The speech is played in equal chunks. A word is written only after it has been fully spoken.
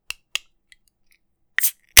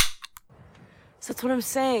So that's what I'm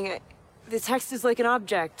saying. The text is like an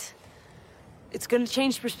object. It's gonna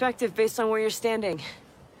change perspective based on where you're standing.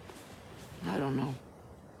 I don't know.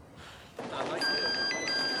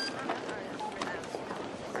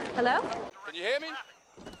 Hello? Can you hear me?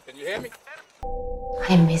 Can you hear me?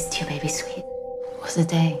 I missed you, baby sweet. It was a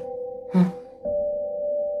day.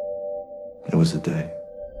 It was a day.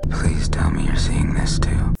 Please tell me you're seeing this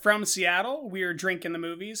too. From Seattle, we're Drinking the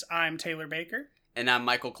Movies. I'm Taylor Baker. And I'm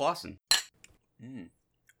Michael Clausen.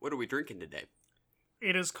 What are we drinking today?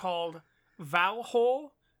 It is called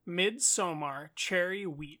Valhall Midsommar Cherry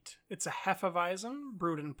Wheat. It's a Hefeweizen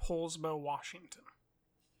brewed in Poulsbo, Washington.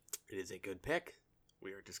 It is a good pick.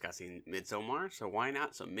 We are discussing Midsommar, so why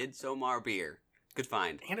not some Midsommar beer? Good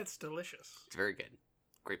find. And it's delicious. It's very good.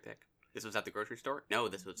 Great pick. This was at the grocery store? No,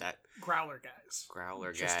 this was at Growler Guys.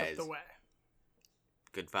 Just up the way.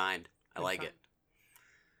 Good find. I like it.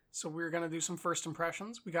 So we're going to do some first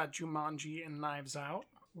impressions. We got Jumanji and Knives Out.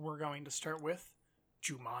 We're going to start with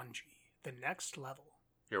Jumanji, the next level.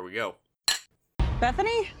 Here we go.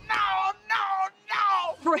 Bethany? No!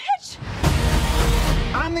 Rich?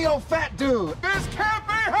 I'm the old fat dude. This can't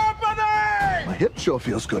be happening! My hip sure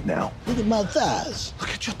feels good now. Look at my thighs. Look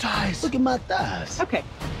at your thighs. Look at my thighs. Okay,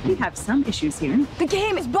 we have some issues here. The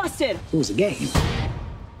game is busted! It was a game.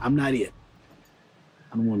 I'm not it.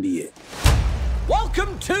 I don't want to be it.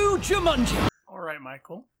 Welcome to Jumanji! All right,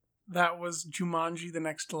 Michael. That was Jumanji, the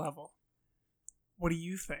next level. What do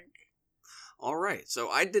you think? All right, so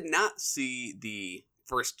I did not see the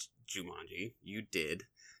first Jumanji. You did.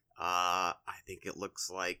 I think it looks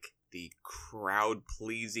like the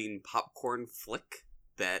crowd-pleasing popcorn flick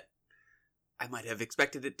that I might have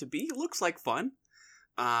expected it to be. It looks like fun.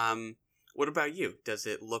 What about you? Does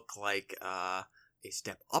it look like a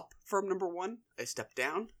step up from number one? A step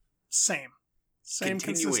down? Same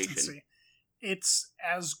consistency. It's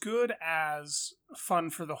as good as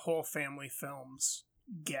Fun for the Whole Family films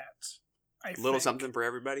get. I think, something for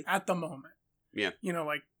everybody? At the moment. Yeah. You know,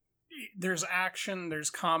 like, there's action, there's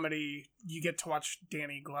comedy. You get to watch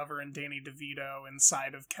Danny Glover and Danny DeVito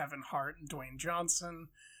inside of Kevin Hart and Dwayne Johnson.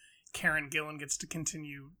 Karen Gillan gets to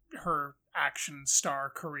continue her action star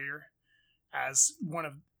career as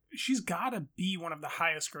she's got to be one of the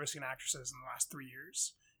highest grossing actresses in the last 3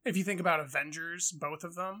 years. If you think about Avengers, both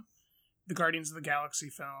of them, the Guardians of the Galaxy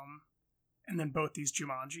film, and then both these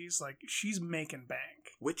Jumanjis, like, she's making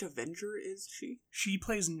bank. Which Avenger is she? She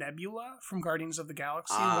plays Nebula from Guardians of the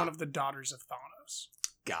Galaxy, one of the daughters of Thanos.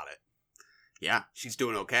 Got it. Yeah, she's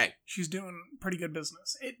doing okay. She's doing pretty good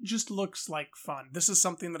business. It just looks like fun. This is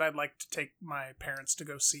something that I'd like to take my parents to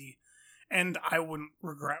go see, and I wouldn't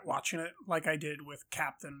regret watching it like I did with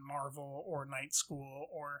Captain Marvel or Night School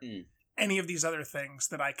or any of these other things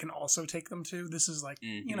that I can also take them to. This is like,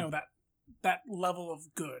 you know, that level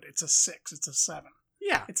of good. It's a 6, it's a 7.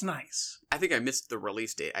 Yeah. It's nice. I think I missed the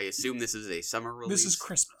release date. I assume this is a summer release. This is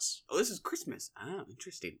Christmas. Oh, this is Christmas. Oh,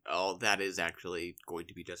 interesting. Oh, that is actually going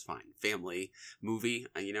to be just fine. Family movie,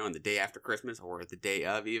 on the day after Christmas or the day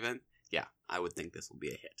of even. Yeah, I would think this will be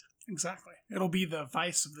a hit. Exactly. It'll be the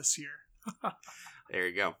Vice of this year. There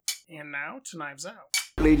you go. And now to Knives Out.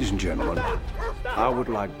 Ladies and gentlemen, I would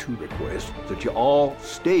like to request that you all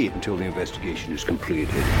stay until the investigation is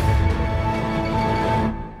completed.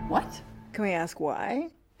 What? Can we ask why?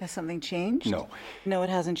 Has something changed? No. No, it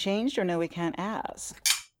hasn't changed, or no, we can't ask.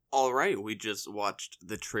 All right, we just watched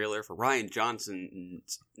the trailer for Rian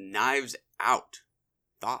Johnson's Knives Out.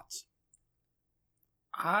 Thoughts?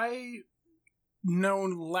 I know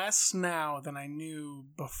less now than I knew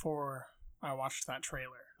before I watched that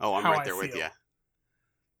trailer. Oh, I'm right there with you.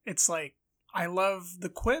 It's like, I love the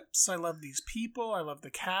quips, I love these people, I love the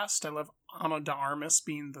cast, I love Ana de Armas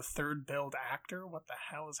being the third billed actor. What the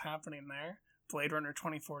hell is happening there? Blade Runner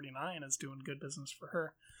 2049 is doing good business for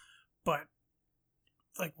her. But,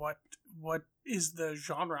 like, what is the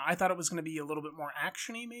genre? I thought it was going to be a little bit more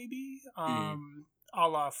action-y, maybe. A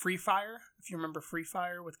la Free Fire, if you remember Free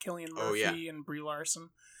Fire with Cillian Murphy and Brie Larson.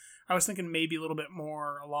 I was thinking maybe a little bit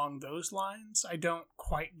more along those lines. I don't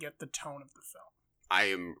quite get the tone of the film. I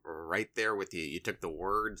am right there with you. You took the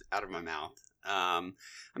words out of my mouth. I'm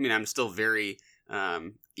still very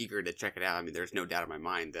eager to check it out. I mean, there's no doubt in my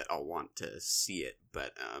mind that I'll want to see it.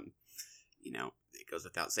 But, it goes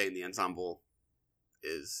without saying the ensemble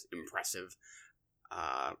is impressive.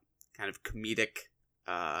 Kind of comedic,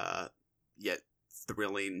 yet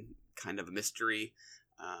thrilling, kind of a mystery.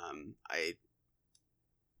 I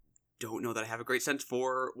don't know that I have a great sense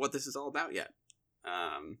for what this is all about yet.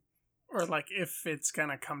 Or, like, if it's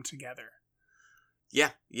gonna come together.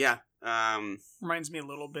 Yeah. Reminds me a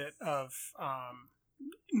little bit of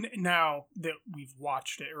now that we've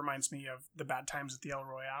watched it, it reminds me of the Bad Times at the El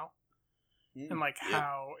Royale. And like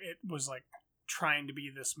how it was like trying to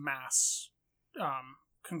be this mass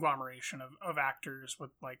conglomeration of actors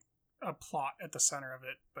with like a plot at the center of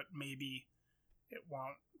it, but maybe it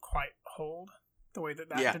won't quite hold the way that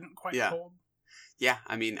didn't quite hold. Yeah,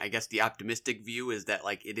 I mean, I guess the optimistic view is that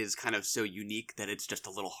like it is kind of so unique that it's just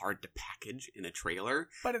a little hard to package in a trailer.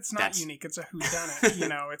 But it's not unique. It's a whodunit. You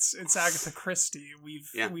know, it's Agatha Christie.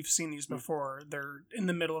 We've seen these before. They're in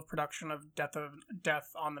the middle of production of Death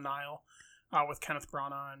on the Nile, with Kenneth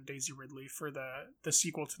Branagh and Daisy Ridley for the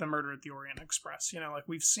sequel to The Murder at the Orient Express. You know, like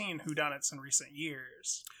we've seen whodunits in recent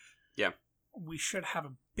years. Yeah, we should have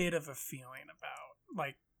a bit of a feeling about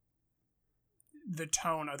like the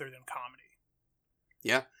tone other than comedy.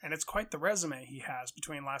 Yeah. And it's quite the resume he has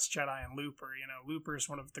between Last Jedi and Looper. You know, Looper is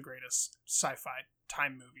one of the greatest sci-fi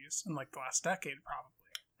time movies in like the last decade, probably.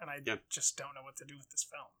 And I just don't know what to do with this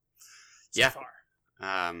film so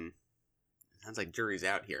far. Sounds like jury's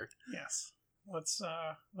out here. Yes.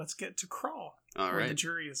 Let's get to Crawl. All where right. The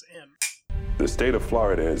jury is in. The state of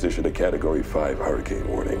Florida has issued a Category 5 hurricane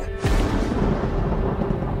warning.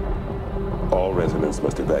 All residents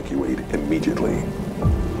must evacuate immediately.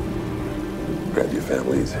 Grab your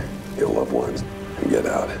families, your loved ones, and get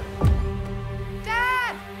out.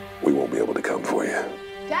 Dad! We won't be able to come for you.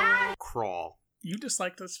 Dad! Crawl. You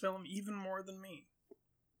disliked this film even more than me.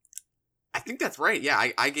 I think that's right.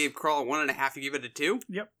 Yeah, I gave Crawl a 1.5. You gave it a 2?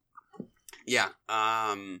 Yep. Yeah.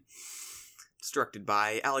 It's directed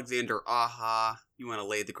by Alexander Aja. You want to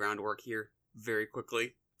lay the groundwork here very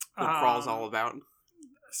quickly? What Crawl's all about?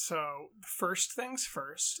 So, first things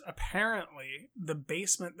first, apparently the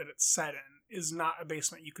basement that it's set in is not a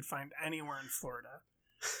basement you could find anywhere in Florida,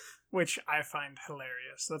 which I find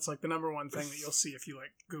hilarious. That's like the number one thing that you'll see if you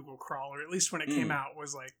like Google Crawl, or at least when it came out,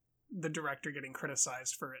 was like the director getting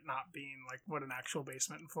criticized for it not being like what an actual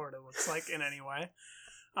basement in Florida looks like in any way.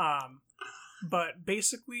 But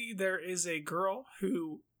basically there is a girl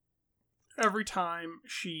who every time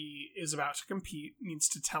she is about to compete needs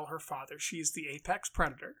to tell her father she's the apex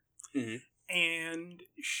predator. Mm-hmm. And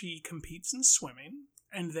she competes in swimming,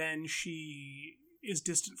 and then she is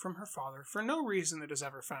distant from her father for no reason that is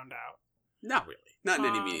ever found out. Not really. Not in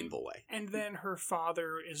any meaningful way. And then her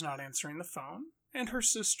father is not answering the phone, and her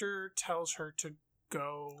sister tells her to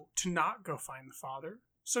not go find the father.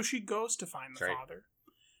 So she goes to find the father.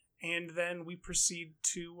 And then we proceed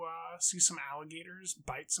to see some alligators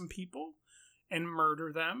bite some people and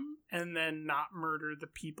murder them, and then not murder the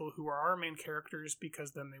people who are our main characters,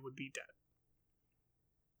 because then they would be dead.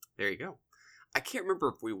 There you go. I can't remember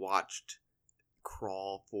if we watched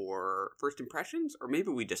Crawl for first impressions, or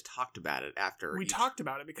maybe we just talked about it after. We talked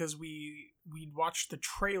about it because we watched the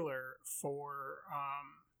trailer for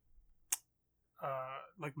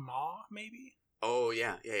like Maw, maybe. Oh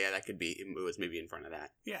yeah, that could be. It was maybe in front of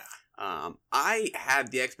that. Yeah. I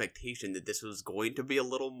had the expectation that this was going to be a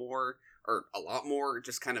little more, or a lot more,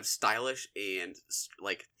 just kind of stylish and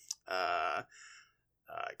like,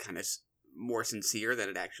 kind of more sincere than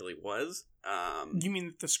it actually was. You mean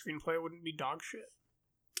that the screenplay wouldn't be dog shit?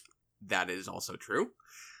 That is also true.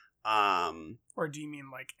 Or do you mean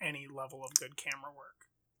like any level of good camera work?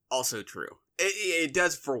 Also true. It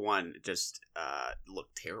does, for one, just look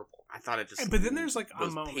terrible. I thought it just. But then there's like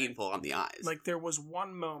was a moment, painful on the eyes. Like there was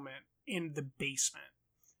one moment in the basement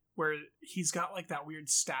where he's got like that weird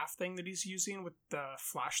staff thing that he's using with the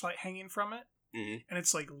flashlight hanging from it, and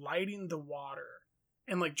it's like lighting the water,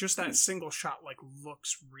 and like just that single shot like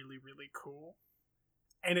looks really, really cool.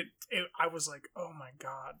 And I was like, oh my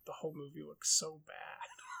god, the whole movie looks so bad.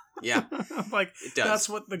 Yeah. Like, it does. That's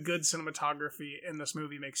what the good cinematography in this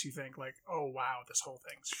movie makes you think, like, oh wow, this whole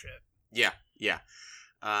thing's shit. Yeah.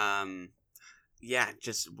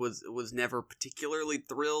 Just was never particularly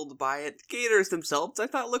thrilled by it. The gators themselves, I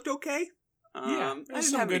thought, looked okay. I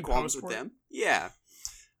didn't have any qualms with them. Yeah.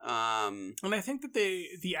 And I think that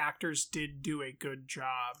the actors did do a good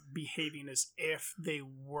job behaving as if they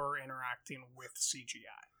were interacting with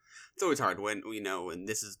CGI. It's always hard when and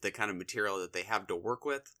this is the kind of material that they have to work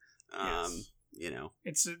with. Yes.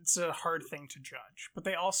 It's a hard thing to judge, but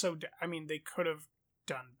they also, they could have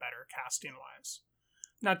done better casting wise.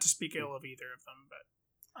 Not to speak ill of either of them,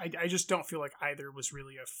 but I just don't feel like either was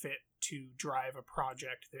really a fit to drive a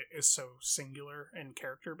project that is so singular and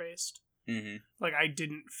character based. Mm-hmm. Like I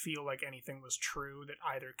didn't feel like anything was true that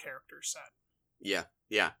either character said. Yeah.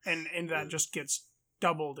 And that just gets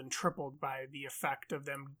doubled and tripled by the effect of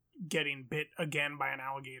them getting bit again by an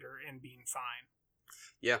alligator and being fine.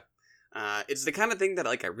 Yeah. It's the kind of thing that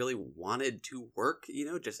like I really wanted to work,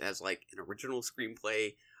 just as like an original screenplay,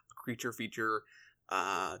 a creature feature.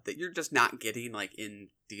 that you're just not getting like in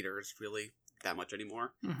theaters really that much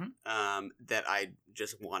anymore. That I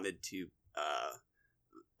just wanted to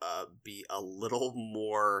be a little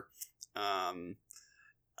more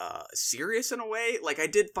serious in a way. Like, I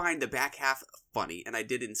did find the back half funny, and I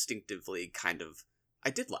did instinctively I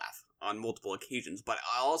did laugh on multiple occasions, but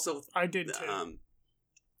I did too.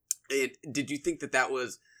 Did you think that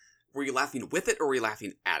was, were you laughing with it or were you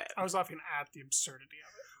laughing at it? I was laughing at the absurdity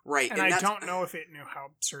of it. Right. And I don't know if it knew how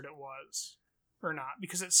absurd it was or not,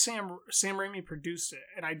 because it's Sam Raimi produced it,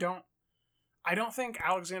 and I don't think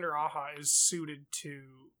Alexander Aja is suited to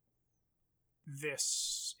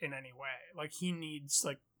this in any way. Like, he needs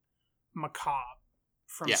like macabre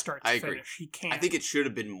from start to finish. He can't. I think it should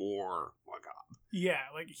have been more macabre. Yeah,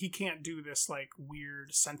 like, he can't do this like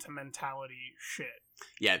weird sentimentality shit.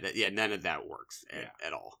 Yeah, none of that works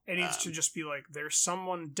at all. It needs to just be like, there's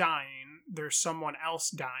someone dying, there's someone else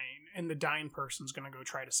dying, and the dying person's gonna go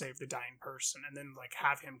try to save the dying person, and then like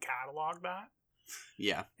have him catalog that.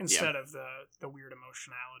 Yeah. Instead of the weird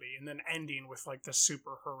emotionality, and then ending with like the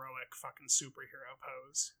super heroic fucking superhero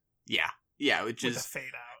pose. Yeah, which with is a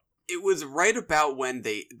fade out. It was right about when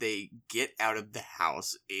they get out of the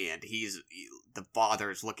house, and the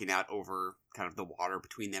father's looking out over kind of the water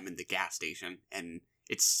between them and the gas station, and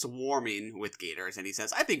it's swarming with gators, and he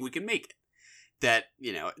says, "I think we can make it." That,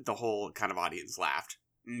 the whole kind of audience laughed,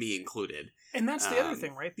 me included. And that's the other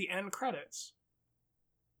thing, right? The end credits.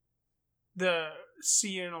 The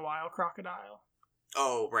see you in a while crocodile.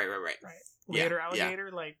 Oh, right. Later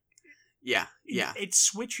alligator, like... Yeah. It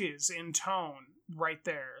switches in tone right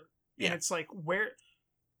there. And Yeah. it's like,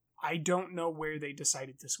 I don't know where they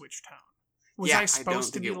decided to switch tone. Was I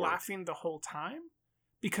supposed to be laughing the whole time?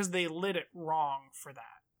 Because they lit it wrong for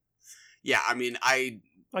that. Yeah, I mean,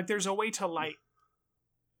 Like, there's a way to light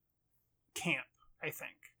camp, I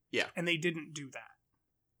think. Yeah. And they didn't do that.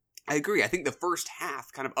 I agree. I think the first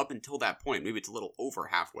half, kind of up until that point, maybe it's a little over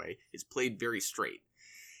halfway, is played very straight.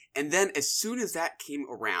 And then as soon as that came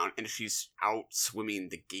around and she's out swimming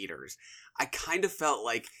the gators, I kind of felt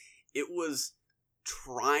like it was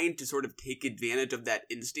trying to sort of take advantage of that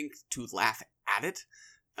instinct to laugh at it,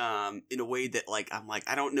 in a way that, like, I'm like,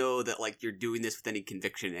 I don't know that, like, you're doing this with any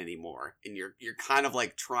conviction anymore. And you're kind of,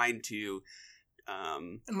 like, trying to...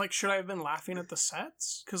 And, like, should I have been laughing at the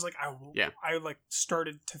sets? Because, like, I like,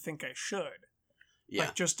 started to think I should. Yeah.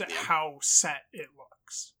 Like, just at how set it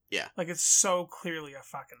looks. Yeah. Like, it's so clearly a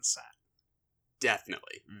fucking set.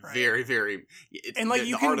 Definitely. Right. Very, very... And, like,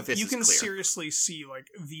 you can clear. seriously see, like,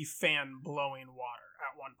 the fan blowing water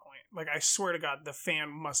at one point. Like, I swear to God, the fan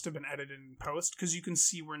must have been edited in post, because you can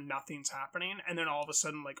see where nothing's happening, and then all of a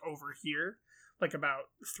sudden, like, over here, like, about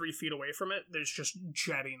 3 feet away from it, there's just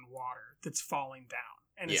jetting water that's falling down.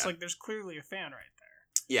 And it's like, there's clearly a fan right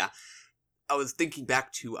there. Yeah. I was thinking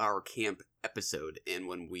back to our camp episode, and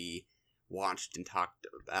when we watched and talked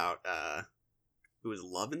about, it was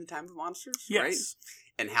Love in the Time of Monsters, yes. Right?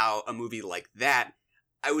 And how a movie like that,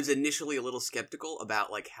 I was initially a little skeptical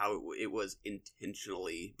about, like, how it was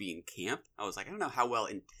intentionally being camp. I was like, I don't know how well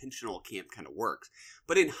intentional camp kind of works.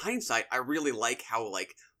 But in hindsight, I really like how,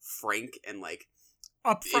 like, frank and, like,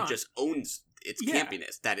 up front, it just owns its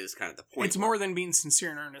campiness. That is kind of the point. It's more than being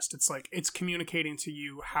sincere and earnest. It's like, it's communicating to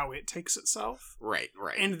you how it takes itself. Right.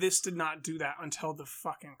 And this did not do that until the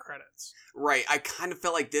fucking credits. Right. I kind of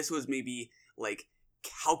felt like this was maybe, like,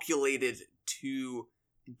 calculated to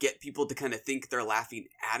get people to kind of think they're laughing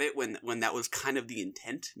at it when that was kind of the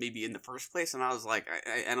intent, maybe in the first place. And I was like,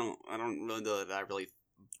 I don't know that I really.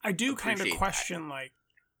 I do kind of question that. Like,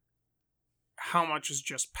 how much is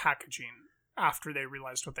just packaging after they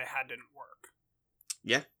realized what they had didn't work.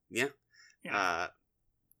 Yeah.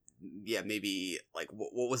 Maybe, like,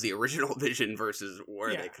 what was the original vision versus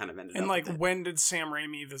where they kind of ended up. And, like, when did Sam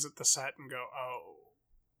Raimi visit the set and go, oh,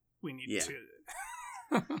 we need to...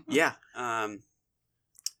 Yeah.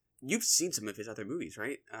 You've seen some of his other movies,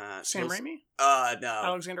 right? Sam Raimi? No.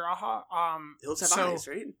 Alexander Aja? Hills Have Eyes,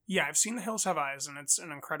 right? Yeah, I've seen The Hills Have Eyes, and it's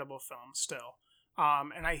an incredible film still.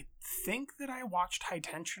 And I think that I watched High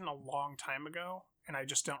Tension a long time ago, and I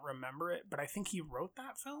just don't remember it, but I think he wrote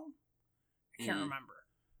that film? I can't remember.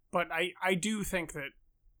 But I do think that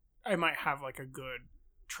I might have, like, a good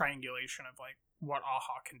triangulation of, like, what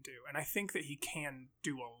Aja can do. And I think that he can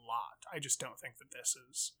do a lot. I just don't think that this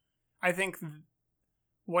is... I think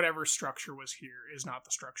whatever structure was here is not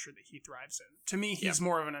the structure that he thrives in. To me, he's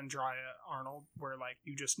more of an Andrea Arnold, where, like,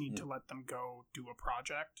 you just need to let them go do a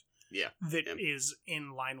project that is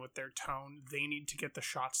in line with their tone. They need to get the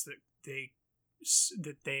shots that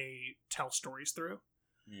they tell stories through.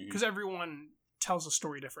 Because everyone tells a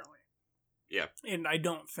story differently. Yeah. And I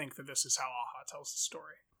don't think that this is how Aha tells the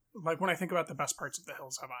story. Like, when I think about the best parts of The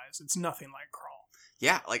Hills Have Eyes, it's nothing like Crawl.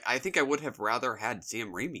 Yeah, like, I think I would have rather had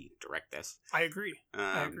Sam Raimi direct this. I agree.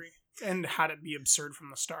 And had it be absurd from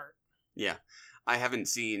the start. Yeah. I haven't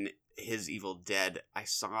seen his Evil Dead. I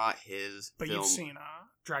saw his But film, you've seen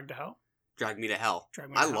Drag to Hell? Drag Me to Hell.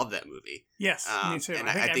 I love that movie. Yes, me too. And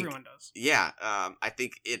I think everyone does. Yeah, I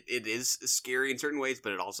think it is scary in certain ways,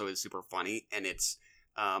 but it also is super funny, and it's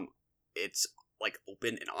like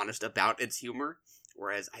open and honest about its humor.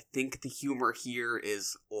 Whereas I think the humor here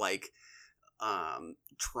is like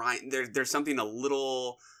trying. There's something a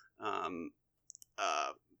little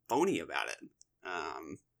phony about it.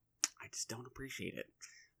 I just don't appreciate it.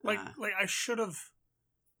 Like I should have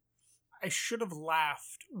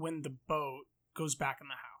laughed when the boat goes back in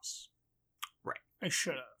the house. Right. I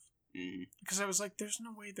should have. Because I was like, there's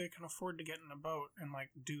no way they can afford to get in a boat and like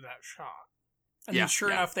do that shot. And then sure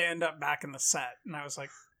enough, they end up back in the set, and I was like,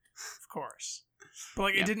 of course. But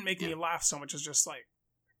like, it didn't make me laugh so much as just like,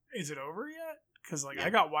 is it over yet? Because like, I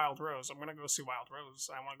got Wild Rose. I'm gonna go see Wild Rose.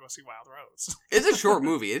 I want to go see Wild Rose. It's a short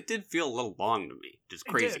movie. It did feel a little long to me. Just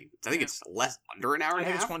crazy. I think it's under an hour and a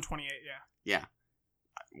half. I think it's 128. Yeah. Yeah.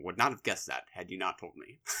 I would not have guessed that had you not told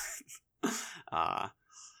me.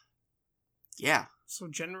 Yeah. So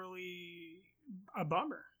generally, a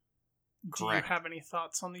bummer. Correct. Do you have any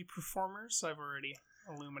thoughts on the performers? I've already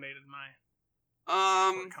illuminated my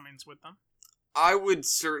shortcomings with them. I would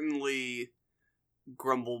certainly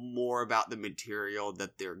grumble more about the material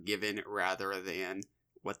that they're given rather than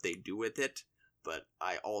what they do with it, but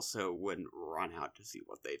I also wouldn't run out to see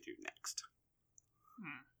what they do next.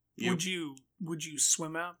 Would you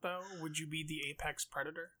swim out though? Would you be the apex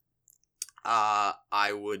predator?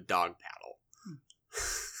 I would dog paddle.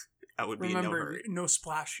 I would be in no hurry. No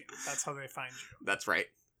splashing. That's how they find you. That's right.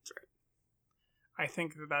 I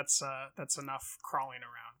think that's enough crawling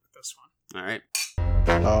around with this one. All right.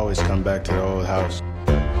 I always come back to the old house.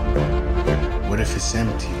 What if it's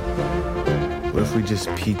empty? What if we just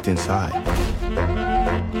peeked inside?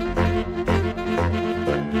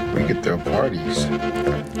 We could throw parties.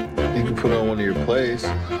 You could put on one of your plays.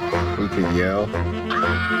 We could yell.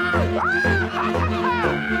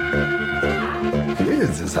 Where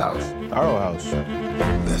is this house? Our old house.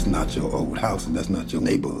 That's not your old house, and that's not your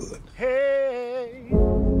neighborhood. Hey,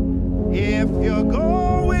 if you're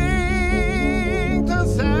going to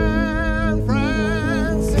San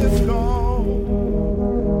Francisco,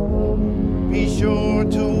 be sure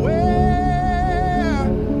to wear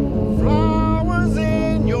flowers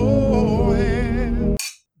in your hair.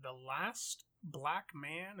 The Last Black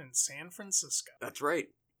Man in San Francisco. That's right.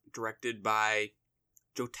 Directed by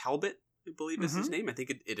Joe Talbot, I believe is his name. I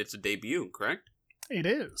think it's a debut, correct? It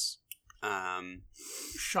is.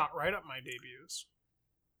 Shot right up my debuts.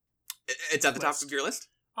 It's at the top of your list?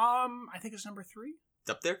 I think it's number 3. It's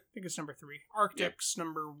up there? I think it's number 3. Arctic's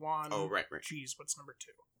number 1. Oh, right. Geez, what's number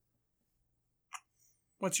 2?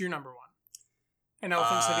 What's your number 1? An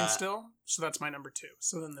Elephant Sitting Still? So that's my number 2.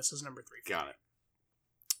 So then this is number 3. Got it.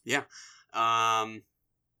 Yeah.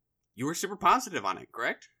 You were super positive on it,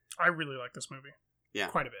 correct? I really like this movie. Yeah.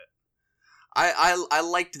 Quite a bit. I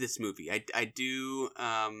liked this movie. I do.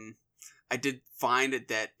 I did find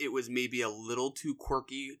that it was maybe a little too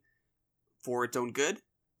quirky for its own good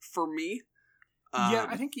for me. Yeah,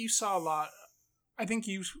 I think you saw a lot. I think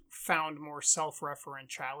you found more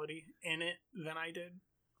self-referentiality in it than I did.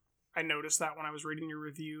 I noticed that when I was reading your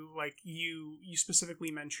review. Like, you specifically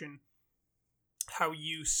mentioned how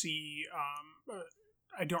you see,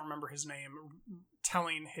 I don't remember his name,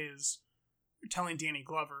 telling Danny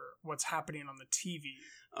Glover what's happening on the TV.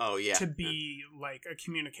 Oh, yeah. To be like a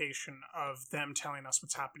communication of them telling us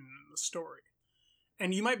what's happening in the story.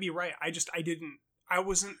 And you might be right. I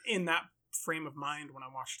wasn't in that frame of mind when I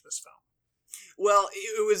watched this film. Well,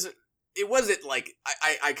 it wasn't like,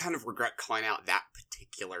 I kind of regret calling out that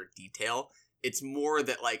particular detail. It's more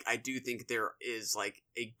that, like, I do think there is, like,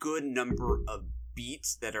 a good number of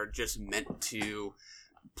beats that are just meant to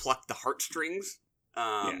pluck the heartstrings,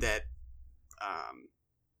 that,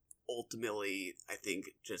 ultimately, I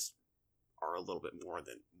think, just are a little bit more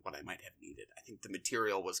than what I might have needed. I think the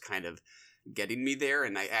material was kind of getting me there,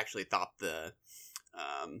 and I actually thought the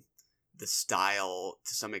style,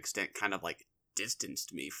 to some extent, kind of, like,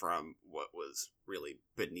 distanced me from what was really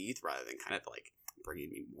beneath, rather than kind of, like, bringing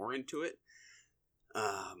me more into it.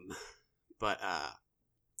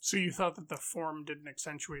 So you thought that the form didn't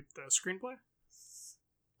accentuate the screenplay?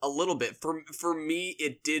 A little bit. For me,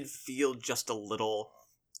 it did feel just a little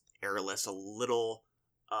airless, a little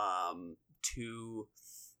too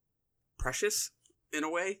precious in a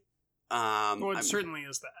way. Well, it certainly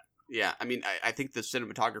is that. Yeah. I mean, I think the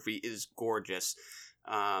cinematography is gorgeous,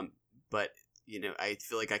 but I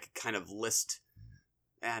feel like I could kind of list,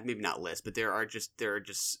 maybe not list, but there are just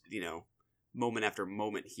moment after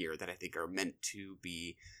moment here that I think are meant to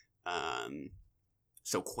be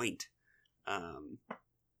so quaint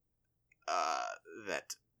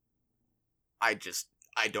that I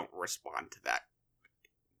don't respond to that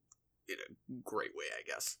in a great way, I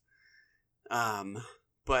guess.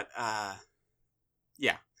 But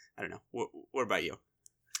yeah, I don't know. What about you?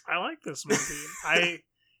 I like this movie.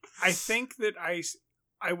 I think that I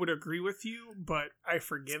would agree with you, but I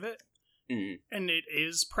forgive it. Mm. And it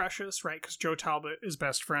is precious, right? Because Joe Talbot is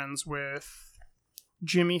best friends with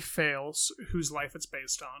Jimmy Fails, whose life it's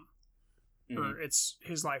based on. Or it's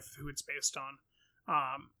his life who it's based on.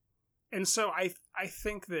 And so I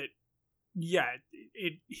think that, yeah,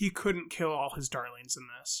 he couldn't kill all his darlings in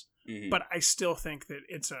this. Mm-hmm. But I still think that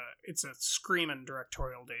it's a screaming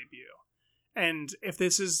directorial debut. And if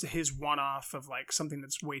this is his one-off of like something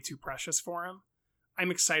that's way too precious for him,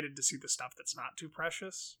 I'm excited to see the stuff that's not too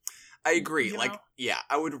precious. I agree. Yeah,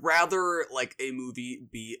 I would rather like a movie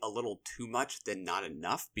be a little too much than not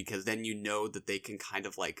enough, because then that they can kind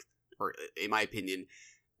of like, or in my opinion,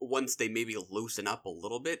 once they maybe loosen up a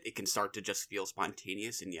little bit, it can start to just feel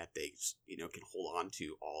spontaneous, and yet they can hold on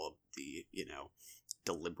to all of the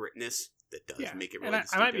deliberateness that does make it really and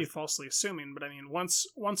I might be falsely assuming, but I mean, once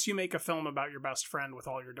you make a film about your best friend with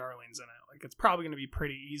all your darlings in it, like, it's probably going to be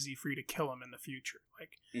pretty easy for you to kill him in the future.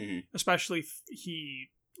 Like, especially if he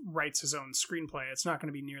writes his own screenplay, it's not going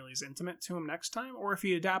to be nearly as intimate to him next time. Or if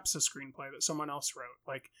he adapts a screenplay that someone else wrote,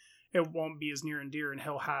 like, it won't be as near and dear, and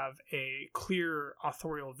he'll have a clear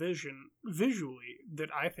authorial vision visually that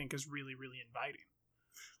I think is really, really inviting.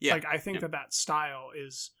 Yeah, like, I think that style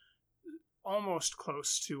is almost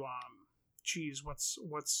close to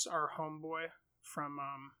what's our homeboy from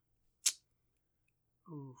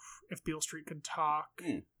If Beale Street Could Talk?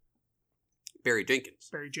 Barry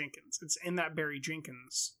Jenkins. It's in that Barry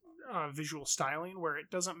Jenkins visual styling, where it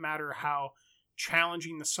doesn't matter how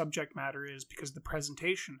challenging the subject matter is, because the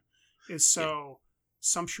presentation is so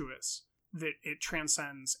sumptuous that it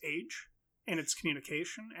transcends age and its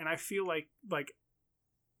communication. And I feel like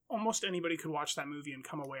almost anybody could watch that movie and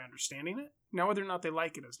come away understanding it. Now, whether or not they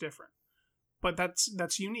like it is different. But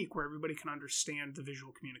that's unique, where everybody can understand the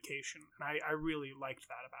visual communication. And I really liked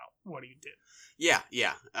that about what he did. Yeah.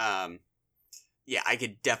 I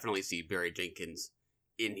could definitely see Barry Jenkins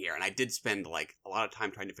in here. And I did spend like a lot of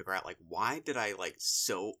time trying to figure out, like, why did I like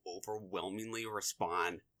so overwhelmingly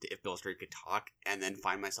respond to If Beale Street Could Talk, and then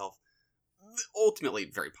find myself ultimately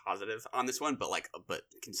very positive on this one, but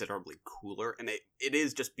considerably cooler. And it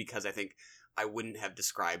is just because I think I wouldn't have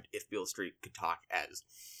described If Beale Street Could Talk as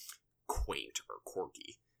quaint or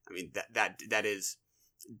quirky. I mean, that is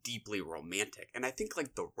deeply romantic, and I think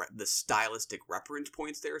like the stylistic reference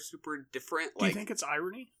points there are super different. Do you think it's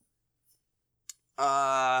irony?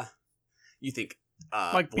 You think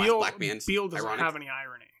like Black Beale doesn't ironic? Have any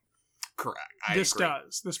irony? Correct.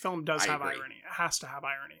 This film does have irony. It has to have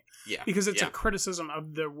irony. Yeah. Because it's a criticism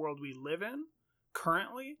of the world we live in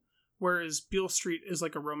currently, whereas Beale Street is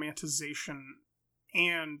like a romanticization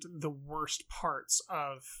and the worst parts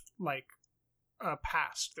of like a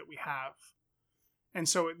past that we have. And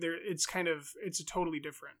so it's a totally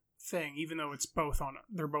different thing, even though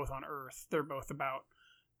they're both on Earth. They're both about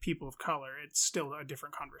people of color. It's still a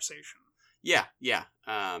different conversation. Yeah.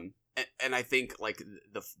 And I think like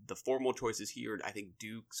the formal choices here, I think,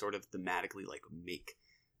 do sort of thematically like make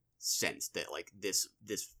sense that like this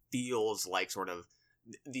feels like sort of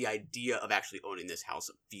the idea of actually owning this house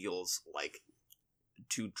feels like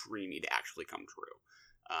too dreamy to actually come true.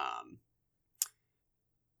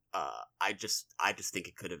 I just think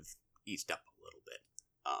it could have eased up a little bit,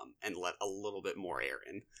 and let a little bit more air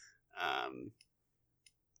in,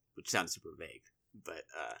 which sounds super vague, but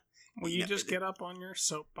you just get up on your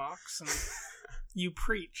soapbox and you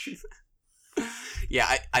preach.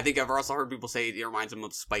 Yeah, I think I've also heard people say it reminds them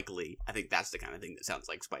of Spike Lee. I think that's the kind of thing that sounds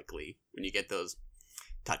like Spike Lee, when you get those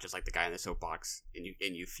touches like the guy in the soapbox, and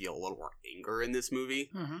you feel a little more anger in this movie.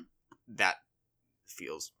 Mm-hmm. That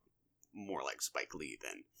feels more like Spike Lee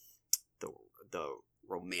than the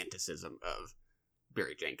romanticism of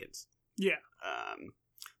Barry Jenkins. Yeah.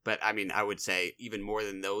 But I mean, I would say even more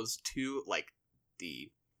than those two, like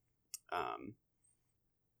the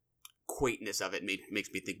quaintness of it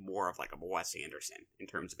makes me think more of like a Wes Anderson in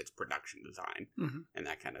terms of its production design and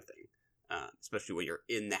that kind of thing. Especially when you're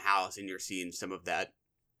in the house and you're seeing some of that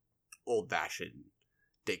old-fashioned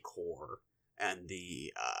decor and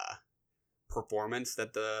the performance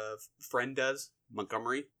that the friend does,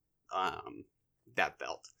 Montgomery. That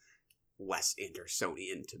felt Wes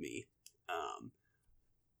Andersonian to me,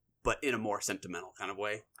 but in a more sentimental kind of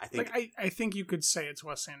way. I think. Like I think you could say it's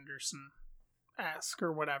Wes Anderson-esque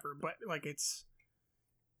or whatever, but like it's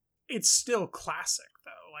still classic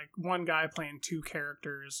though. Like one guy playing two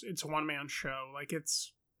characters. It's a one-man show. Like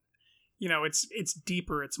it's, you know, it's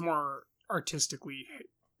deeper. It's more artistically.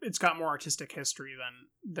 It's got more artistic history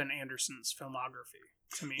than Anderson's filmography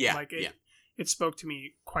to me. Yeah, like it spoke to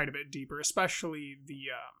me quite a bit deeper, especially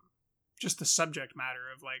the just the subject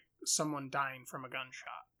matter of like someone dying from a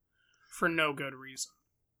gunshot for no good reason.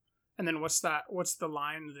 And then what's the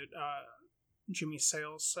line that Jimmy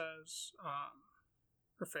Sales says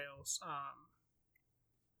or fails?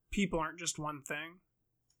 People aren't just one thing.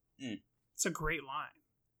 It's a great line.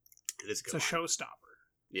 It is a good It's a line. showstopper.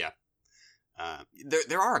 Yeah.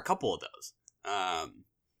 There are a couple of those.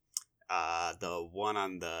 The one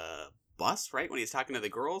on the bus, right, when he's talking to the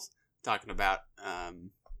girls, talking about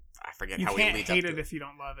I forget You how he can't leads hate up it to if you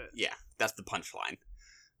don't love it. Yeah, that's the punchline.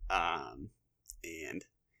 And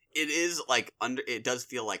it is like it does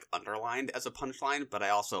feel like underlined as a punchline, but I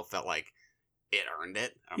also felt like it earned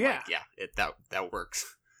it. I'm like, that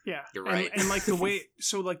works. Yeah, You're right. And like the way,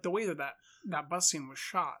 that bus scene was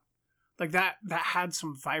shot, like that had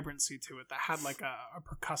some vibrancy to it. That had like a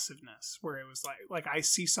percussiveness where it was like I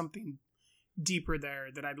see something deeper there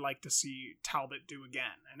that I'd like to see Talbot do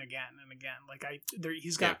again and again and again. Like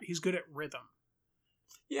he's good at rhythm.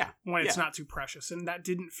 Yeah, when it's not too precious, and that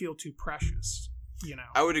didn't feel too precious. You know,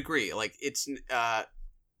 I would agree. Like it's that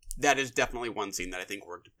is definitely one scene that I think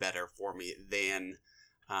worked better for me than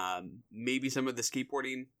maybe some of the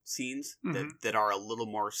skateboarding scenes that are a little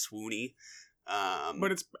more swoony.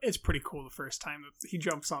 But it's pretty cool the first time that he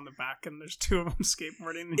jumps on the back and there's two of them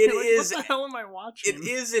skateboarding. And It you're like, is. what the hell am I watching? It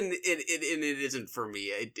is, and it isn't for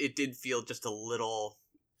me. It did feel just a little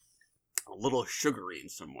sugary in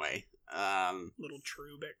some way. Little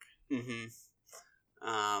Trubik.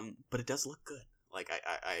 But it does look good. Like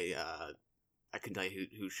I couldn't tell you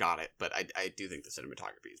who shot it, but I do think the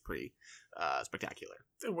cinematography is pretty spectacular.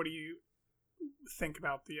 What do you think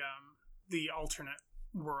about the alternate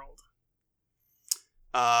world?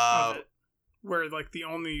 Of it, where like the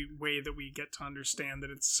only way that we get to understand that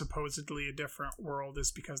it's supposedly a different world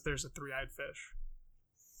is because there's a three-eyed fish.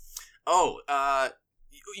 Oh,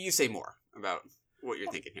 you say more about what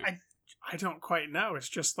you're thinking here. I don't quite know. It's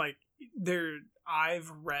just like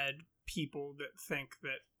I've read people that think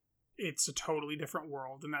that it's a totally different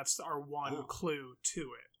world, and that's our one clue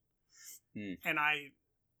to it. And I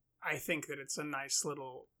think that it's a nice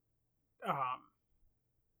little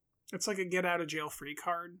it's like a get out of jail free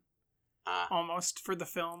card almost for the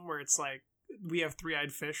film, where it's like we have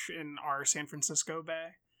three-eyed fish in our San Francisco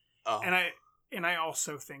Bay. And I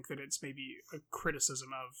also think that it's maybe a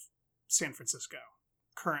criticism of San Francisco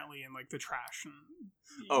currently, and like the trash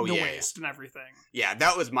and the waste and everything. Yeah,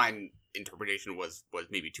 that was my interpretation, was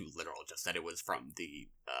maybe too literal, just that it was from the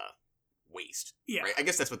waste. Yeah, right? I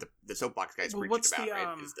guess that's what the soapbox guys preached about,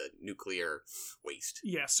 right? Is the nuclear waste.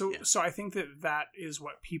 Yeah, so I think that is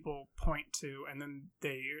what people point to, and then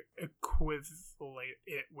they equivalent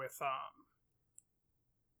it with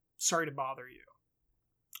Sorry to Bother You.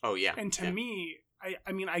 Oh yeah. And to me,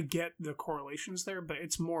 I mean I get the correlations there, but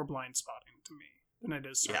it's more blind spotting to me than it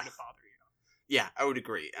is Sorry to Bother You. Yeah, I would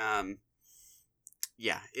agree.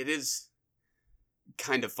 Yeah, it is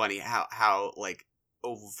kind of funny how like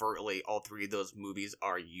overtly all three of those movies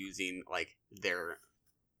are using like their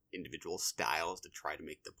individual styles to try to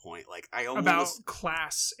make the point. Like I almost about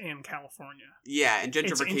class in California. Yeah, and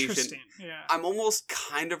gentrification. It's interesting. Yeah. I'm almost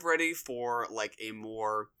kind of ready for like a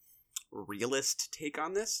more realist take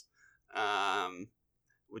on this,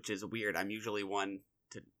 which is weird. I'm usually one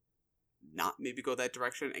to not maybe go that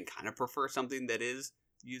direction and kind of prefer something that is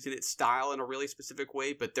using its style in a really specific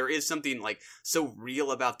way, but there is something like so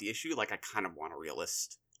real about the issue, like I kind of want a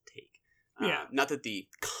realist take. Not that the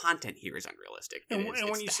content here is unrealistic. And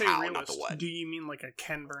when you say realist, do you mean like a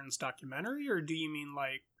Ken Burns documentary, or do you mean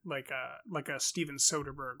like a Steven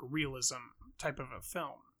Soderbergh realism type of a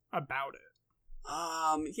film about it?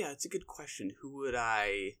 Yeah, it's a good question. Who would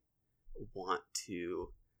I want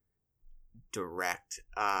to direct?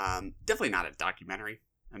 Definitely not a documentary.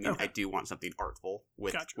 I mean, I do want something artful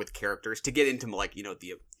with characters to get into, like, you know,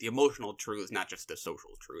 the emotional truths, not just the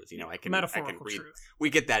social truths. You know, I can read. Truth. We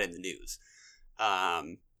get that in the news.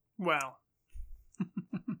 Well,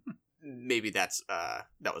 maybe that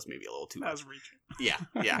was maybe a little too much. That was reaching.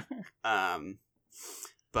 Yeah.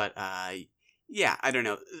 But yeah, I don't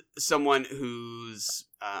know. Someone whose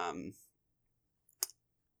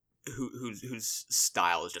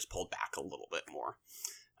style is just pulled back a little bit more.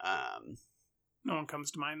 No one comes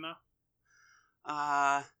to mind, though?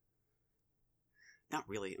 Not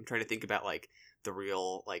really. I'm trying to think about, like, the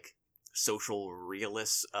real, like, social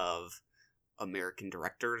realists of American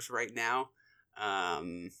directors right now.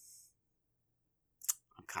 I'm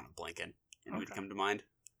kind of blanking. Any would come to mind?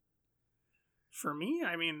 For me,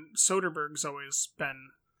 I mean, Soderbergh's always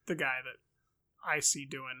been the guy that I see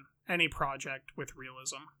doing any project with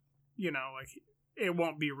realism. You know, like, it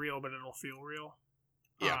won't be real, but it'll feel real.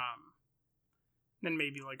 Yeah. Then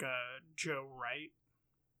maybe like a Joe Wright.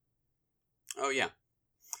 Oh yeah.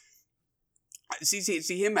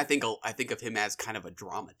 See him. I think of him as kind of a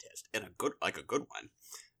dramatist and a good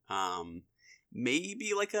one.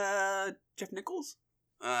 Maybe like a Jeff Nichols.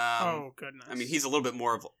 Oh goodness! I mean, he's a little bit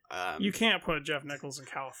more of. You can't put Jeff Nichols in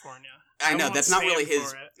California. I know that's not really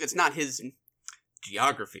his. It's not his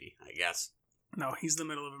geography, I guess. No, he's the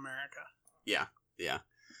middle of America. Yeah.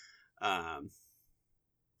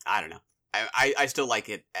 I don't know. I still like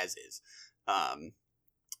it as is.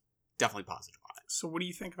 Definitely positive on it. So, what do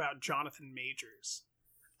you think about Jonathan Majors?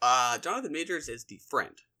 Jonathan Majors is the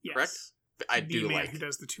friend, correct? I do man like who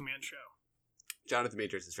does the 2-man show. Jonathan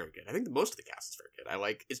Majors is very good. I think most of the cast is very good. I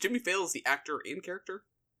like. Is Jimmy Fails the actor in character?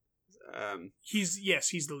 He's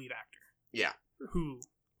the lead actor. Yeah. Who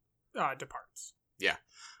departs. Yeah.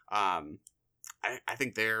 I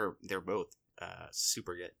think they're both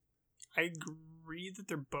super good. I agree that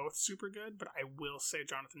they're both super good, but I will say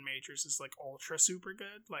Jonathan Majors is like ultra super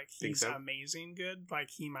good. Like, he's amazing good. Like,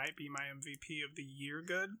 he might be my MVP of the year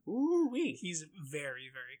good. Ooh-wee. He's very,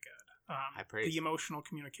 very good. I praise the emotional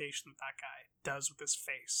communication that guy does with his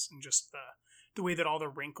face, and just the way that all the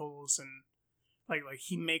wrinkles and like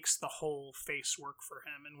he makes the whole face work for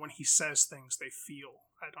him, and when he says things, they feel.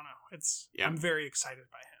 I don't know. I'm very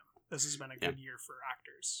excited by him. This has been a good year for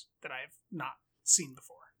actors that I've not seen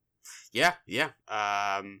before. Yeah.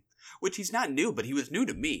 Which he's not new, but he was new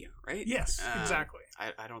to me, right? Yes, exactly.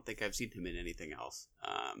 I don't think I've seen him in anything else.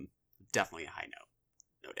 Definitely a high note,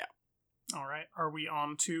 no doubt. All right, are we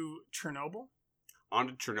on to Chernobyl? On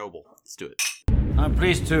to Chernobyl. Let's do it. I'm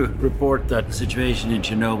pleased to report that the situation in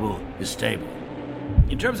Chernobyl is stable.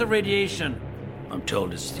 In terms of radiation, I'm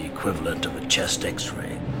told it's the equivalent of a chest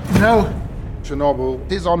x-ray. No, Chernobyl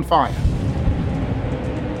is on fire.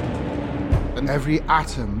 And every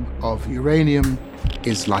atom of uranium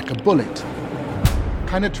is like a bullet,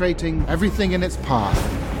 penetrating everything in its path.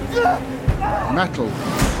 Metal,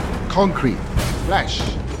 concrete, flesh.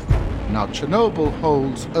 Now, Chernobyl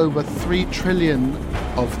holds over 3 trillion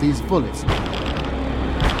of these bullets.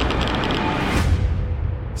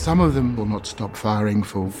 Some of them will not stop firing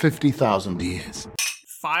for 50,000 years.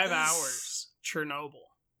 5 hours, Chernobyl.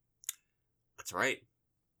 That's right.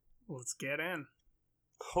 Let's get in.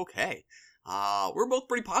 Okay. We're both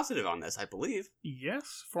pretty positive on this, I believe.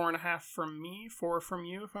 Yes, 4.5 from me, 4 from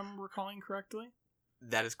you, if I'm recalling correctly.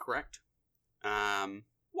 That is correct.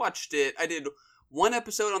 Watched it. I did 1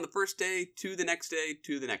 episode on the first day, 2 the next day,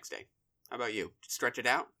 2 the next day. How about you? Stretch it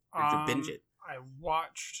out? Or did you binge it? I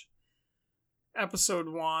watched episode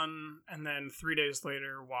 1, and then 3 days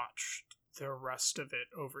later watched the rest of it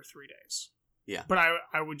over 3 days. Yeah. But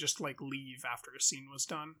I would just leave after a scene was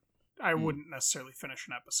done. I wouldn't necessarily finish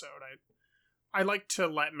an episode. I like to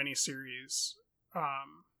let miniseries,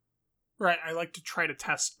 I like to try to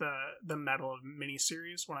test the mettle of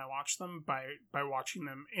miniseries when I watch them by watching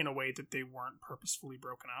them in a way that they weren't purposefully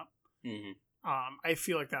broken up. Mm-hmm. I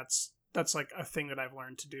feel like that's like a thing that I've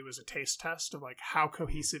learned to do as a taste test of like how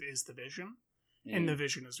cohesive is the vision, and the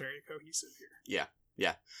vision is very cohesive here.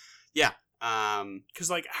 Yeah. Because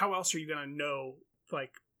like, how else are you gonna know?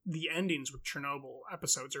 Like, the endings with Chernobyl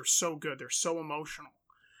episodes are so good; they're so emotional.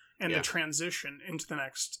 And the transition into the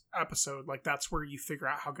next episode, like, that's where you figure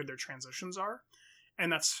out how good their transitions are.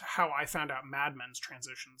 And that's how I found out Mad Men's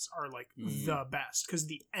transitions are, like, the best. Because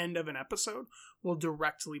the end of an episode will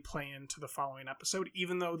directly play into the following episode,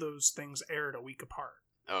 even though those things aired a week apart.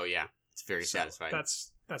 Oh, yeah. It's very satisfying.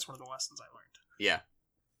 That's one of the lessons I learned. Yeah.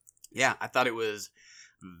 Yeah, I thought it was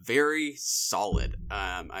very solid.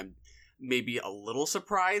 I'm maybe a little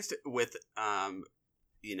surprised with,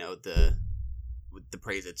 with the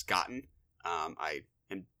praise it's gotten. I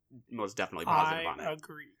am most definitely positive on it. I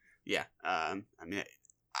agree. Yeah. I mean,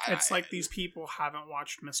 it's like these people haven't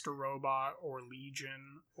watched Mr. Robot or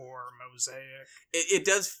Legion or Mosaic. It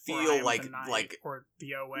does feel like or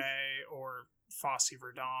the OA or Fosse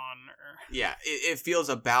Verdon. Yeah, it feels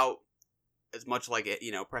about as much like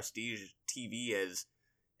prestige TV as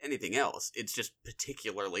anything else. It's just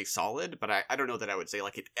particularly solid, but I don't know that I would say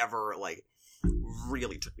like it ever like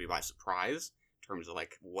really took me by surprise in terms of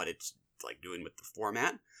like what it's like doing with the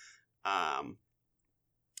format.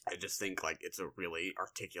 I just think like it's a really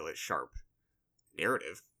articulate, sharp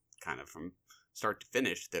narrative, kind of from start to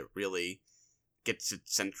finish, that really gets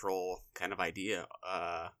its central kind of idea,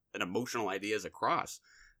 an emotional ideas across.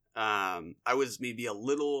 I was maybe a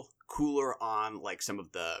little cooler on like some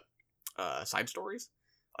of the side stories.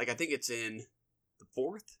 Like I think it's in the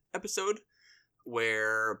 4th episode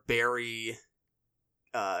where Barry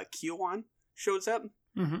Keoghan shows up.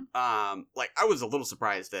 Mm-hmm. Like I was a little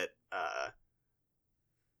surprised that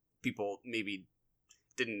people maybe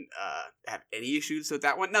didn't have any issues with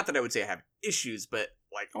that one. Not that I would say I have issues, but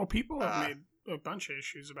like people have made a bunch of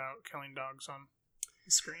issues about killing dogs on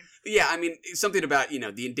the screen. Yeah, I mean something about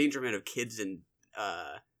the endangerment of kids and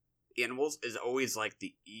animals is always like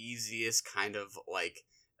the easiest kind of like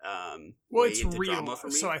well, way it's into real, drama for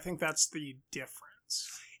me. so I think that's the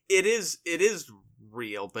difference. It is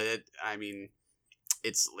real, but I mean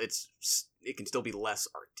it can still be less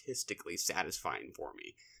artistically satisfying for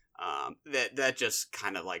me. That just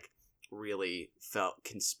kind of like really felt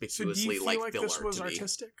conspicuously so do you feel like filler this was to me.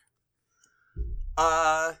 artistic?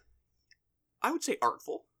 I would say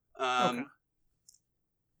artful. Okay.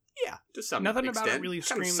 Yeah, to some Nothing extent. about it really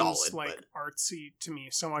Kind of screams solid, like but artsy to me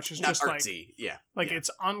so much as not just artsy. Yeah,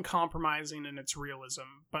 it's uncompromising in its realism,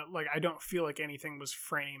 but like I don't feel like anything was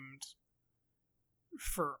framed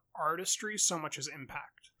for artistry so much as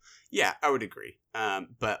impact. Yeah, I would agree.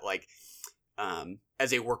 But like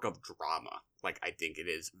as a work of drama, like I think it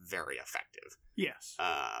is very effective. Yes.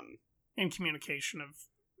 In communication of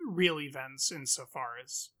real events insofar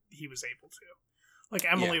as he was able to. Like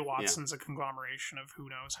Emily Watson's a conglomeration of who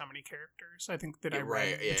knows how many characters. I think that I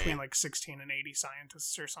read between like 16 and 80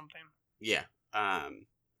 scientists or something. Yeah.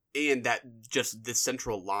 And that just the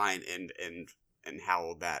central line and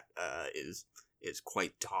how that is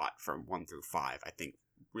quite taught from 1 through 5, I think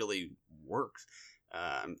really works.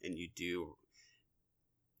 And you do,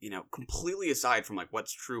 completely aside from like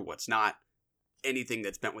what's true, what's not, anything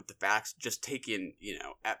that's bent with the facts, just take in,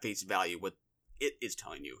 at face value what it is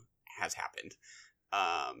telling you has happened.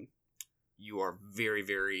 You are very,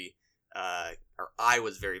 very, or I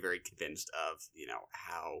was very, very convinced of,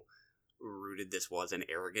 how rooted this was in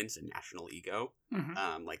arrogance and national ego.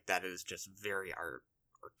 Mm-hmm. Like that is just very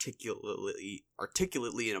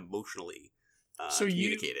articulately and emotionally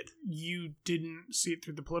communicated. You didn't see it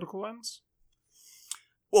through the political lens?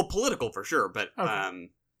 Well, political for sure, but okay.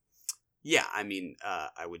 Yeah, I mean,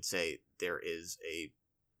 I would say there is a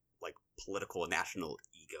like political and national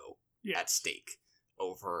ego at stake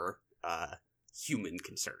over human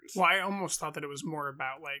concerns. Well, I almost thought that it was more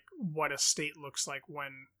about like what a state looks like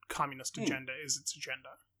when communist agenda is its agenda.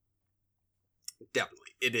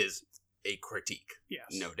 Definitely, it is a critique. Yes,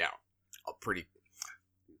 no doubt, a pretty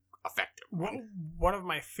effective one. One of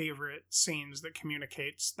my favorite scenes that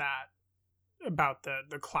communicates that about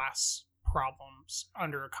the class problems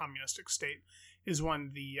under a communistic state is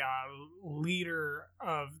when the leader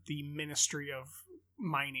of the Ministry of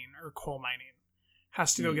Mining or Coal Mining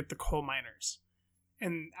has to go get the coal miners,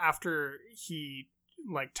 and after he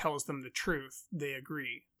like tells them the truth, they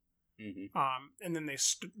agree. Mm-hmm. And then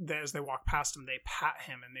as they walk past him, they pat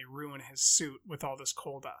him and they ruin his suit with all this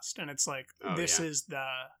coal dust, and it's like this is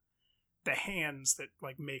the hands that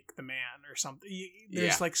like make the man or something.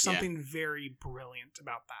 There's like something very brilliant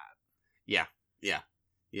about that. Yeah.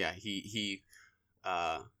 He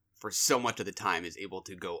for so much of the time is able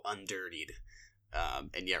to go undirtied,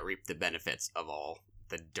 and yet reap the benefits of all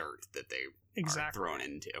the dirt that they are thrown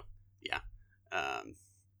into. Yeah. It's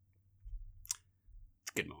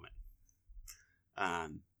a good moment.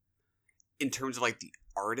 In terms of like the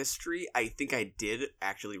artistry, I think I did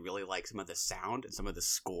actually really like some of the sound and some of the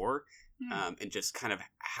score, and just kind of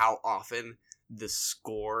how often the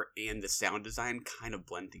score and the sound design kind of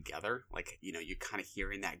blend together. Like, you're kind of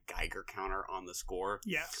hearing that Geiger counter on the score.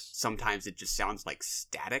 Yes. Sometimes it just sounds like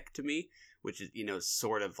static to me, which is,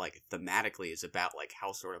 sort of like thematically is about like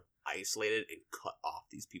how sort of isolated and cut off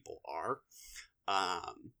these people are.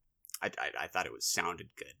 I thought it sounded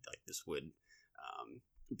good. Like this would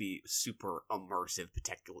be super immersive,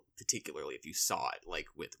 particularly if you saw it like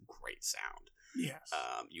with great sound. Yes.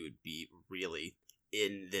 You would be really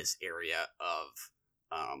in this area of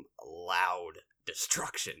loud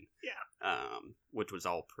destruction. Yeah. Which was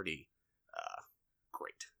all pretty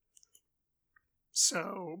great.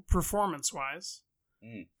 So, performance-wise,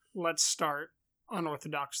 let's start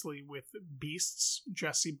unorthodoxly with Beast's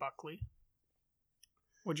Jessie Buckley.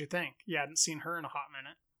 What'd you think? You hadn't seen her in a hot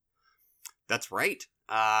minute. That's right.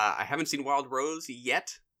 I haven't seen Wild Rose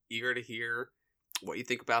yet. Eager to hear what you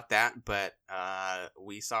think about that, but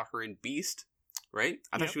we saw her in Beast, right?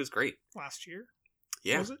 I thought she was great. Last year?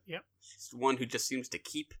 Yeah. Was it? Yep. She's the one who just seems to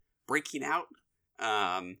keep breaking out.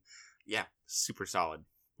 Yeah, super solid.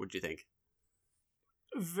 What'd you think?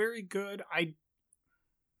 Very good. I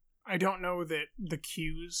don't know that the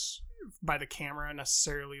cues by the camera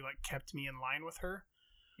necessarily like kept me in line with her.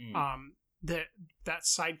 That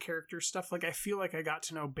side character stuff, like I feel like I got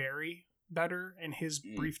to know Barry better in his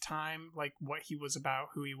brief time, like what he was about,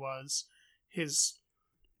 who he was,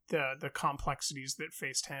 the complexities that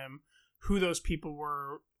faced him, who those people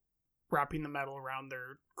were wrapping the metal around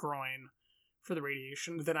their groin for the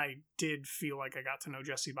radiation. Then I did feel like I got to know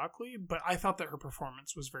Jessie Buckley, but I thought that her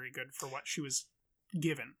performance was very good for what she was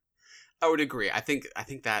given. I would agree. I think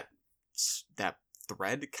that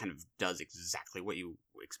thread kind of does exactly what you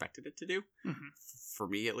expected it to do, for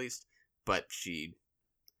me at least. But she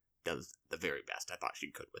does the very best I thought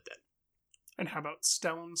she could with it. And how about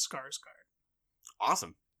Stellan Skarsgård?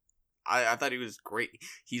 Awesome. I thought he was great.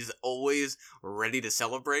 He's always ready to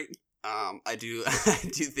celebrate. I do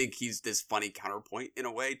think he's this funny counterpoint in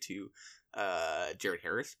a way to Jared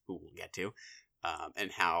Harris, who we'll get to,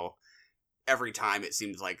 and how every time it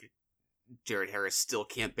seems like Jared Harris still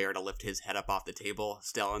can't bear to lift his head up off the table.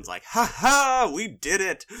 Stellan's like, ha ha, we did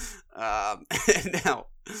it. And now,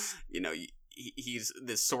 he's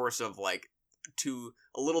this source of like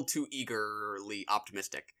a little too eagerly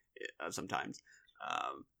optimistic sometimes.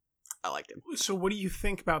 I liked him. So what do you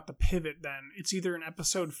think about the pivot then? It's either in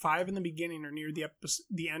episode 5 in the beginning or near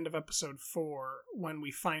the end of episode 4 when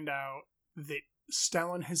we find out that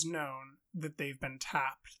Stellan has known that they've been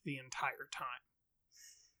tapped the entire time.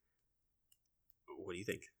 What do you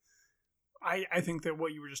think? I think that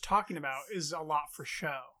what you were just talking about is a lot for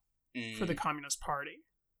show for the Communist Party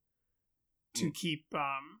to keep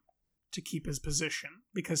his position,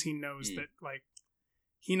 because he knows that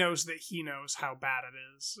he knows how bad it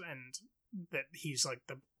is and that he's like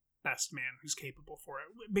the best man who's capable for it.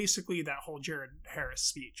 Basically, that whole Jared Harris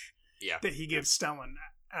speech that he gives Stellan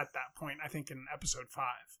at that point, I think in episode 5,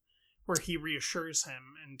 where he reassures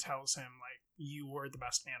him and tells him, like, you were the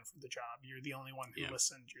best man for the job. You're the only one who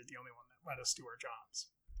listened. You're the only one that let us do our jobs.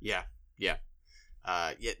 Yeah.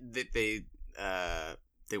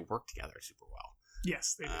 They work together super well.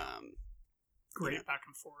 Yes, they do. Great back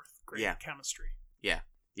and forth. Great chemistry. Yeah.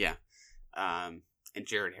 And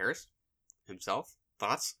Jared Harris himself,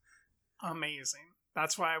 thoughts? Amazing.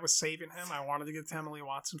 That's why I was saving him. I wanted to get to Emily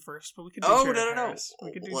Watson first, but we could do Jared Harris.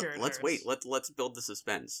 We could do Jared Let's Harris. wait. Let's build the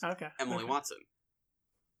suspense. Okay. Emily Watson.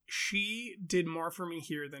 She did more for me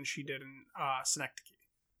here than she did in Synecdoche.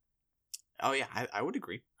 Oh yeah, I would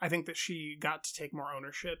agree. I think that she got to take more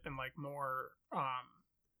ownership and like more.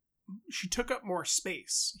 She took up more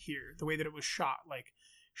space here. The way that it was shot, like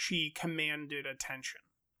she commanded attention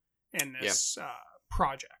in this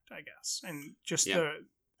project, I guess, and just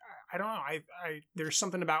I don't know. I there's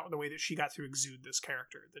something about the way that she got to exude this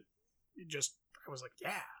character that it just I was like,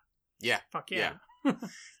 fuck yeah.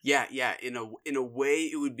 Yeah. In a way,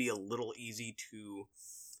 it would be a little easy to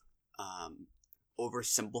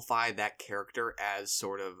oversimplify that character as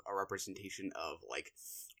sort of a representation of like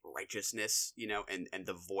righteousness, and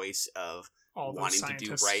the voice of all wanting scientists.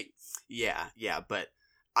 To do right. Yeah. But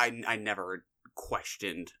I never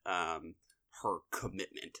questioned her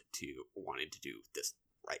commitment to wanting to do this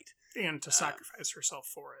right and to sacrifice herself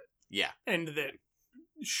for it. Yeah, and that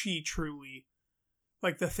she truly.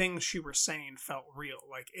 Like, the things she was saying felt real.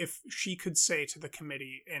 Like, if she could say to the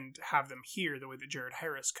committee and have them hear the way that Jared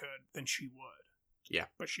Harris could, then she would. Yeah.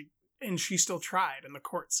 But she still tried in the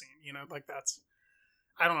court scene, like that's,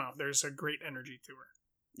 I don't know, there's a great energy to her.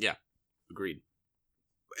 Yeah, agreed.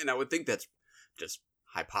 And I would think that's just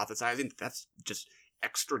hypothesizing. That's just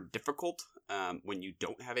extra difficult when you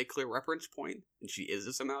don't have a clear reference point, and she is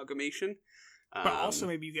this amalgamation. But also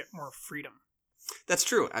maybe you get more freedom. That's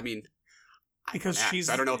true. I mean... Because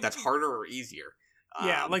I don't know if that's harder or easier.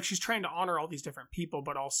 Yeah, like she's trying to honor all these different people,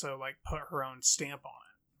 but also like put her own stamp on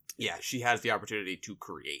it. Yeah, she has the opportunity to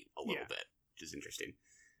create a little bit, which is interesting.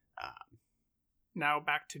 Now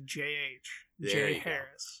back to JH, Jay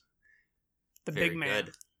Harris, the very big man.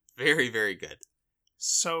 Good. Very, very good.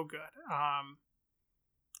 So good.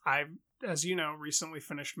 I've, as you know, recently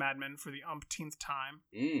finished Mad Men for the umpteenth time.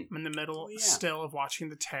 I'm in the middle still of watching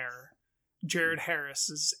The Terror. Jared Harris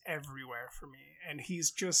is everywhere for me, and he's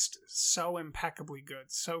just so impeccably good,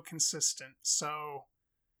 so consistent, so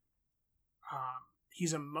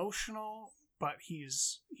he's emotional, but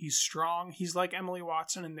he's strong. He's like Emily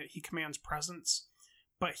Watson in that he commands presence,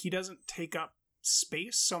 but he doesn't take up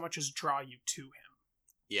space so much as draw you to him.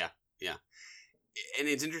 Yeah. And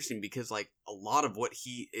it's interesting because like a lot of what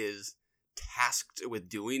he is tasked with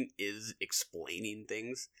doing is explaining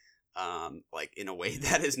things. Like in a way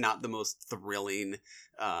that is not the most thrilling,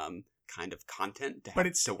 kind kind of content to, but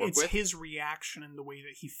it's to work with. His reaction and the way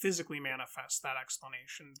that he physically manifests that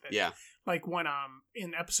explanation. That, yeah. Like when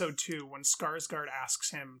in episode 2, when Skarsgård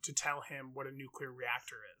asks him to tell him what a nuclear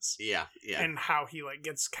reactor is. Yeah, yeah. And how he like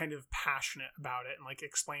gets kind of passionate about it and like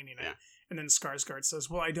explaining it. Yeah. And then Skarsgård says,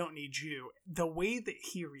 "Well, I don't need you." The way that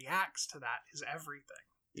he reacts to that is everything.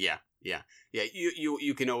 Yeah, yeah, yeah.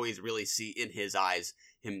 You can always really see in his eyes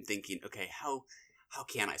him thinking, okay, how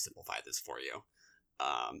can I simplify this for you,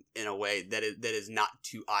 in a way that is not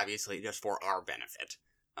too obviously just for our benefit.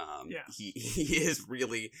 He is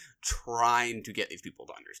really trying to get these people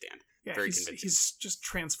to understand. Yeah, very convincing. He's just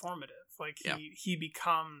transformative. Like he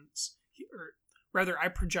becomes, or rather, I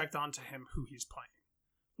project onto him who he's playing.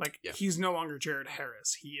 Like he's no longer Jared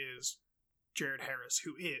Harris. He is Jared Harris,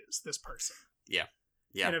 who is this person. Yeah.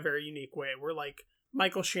 Yeah. In a very unique way. Where like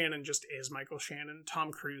Michael Shannon just is Michael Shannon.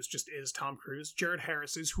 Tom Cruise just is Tom Cruise. Jared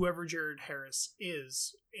Harris is whoever Jared Harris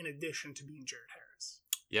is, in addition to being Jared Harris.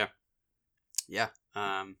 Yeah. Yeah.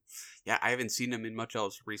 I haven't seen him in much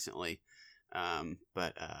else recently.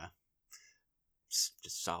 But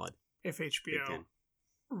just solid. If HBO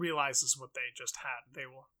realizes what they just had, they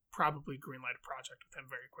will probably greenlight a project with him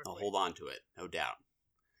very quickly. I'll hold on to it, no doubt.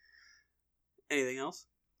 Anything else?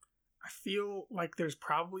 I feel like there's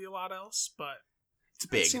probably a lot else, but it's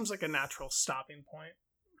big. It seems like a natural stopping point.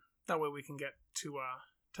 That way we can get to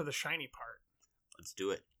the shiny part. Let's do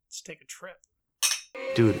it. Let's take a trip.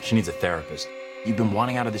 Dude, she needs a therapist. You've been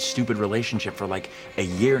wanting out of this stupid relationship for like a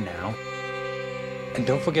year now. And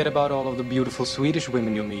don't forget about all of the beautiful Swedish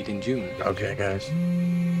women you'll meet in June. Okay, guys.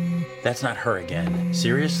 That's not her again.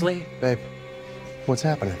 Seriously? Babe, what's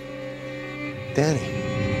happening? Danny.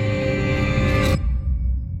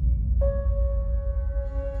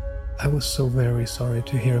 I was so very sorry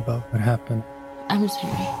to hear about what happened. I'm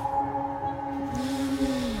sorry.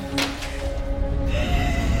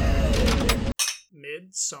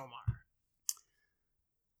 Midsommar.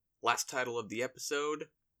 Last title of the episode.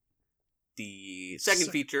 The second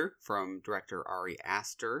feature from director Ari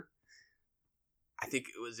Aster. I think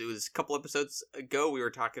it was a couple episodes ago we were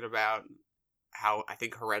talking about how I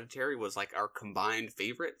think Hereditary was like our combined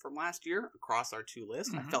favorite from last year across our two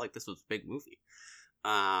lists. I felt like this was a big movie.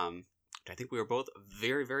 Which I think we were both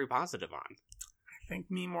very, very positive on. I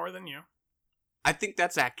think me more than you. I think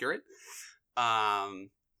that's accurate.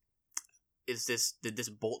 Did this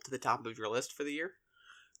bolt to the top of your list for the year?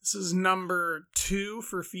 This is number 2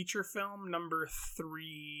 for feature film, number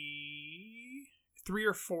 3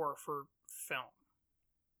 or 4 for film.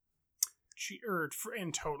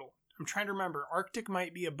 In total. I'm trying to remember. Arctic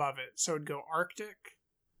might be above it, so it'd go Arctic,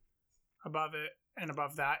 above it, and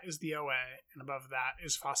above that is the OA, and above that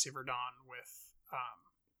is Fosse Verdon with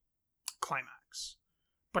Climax.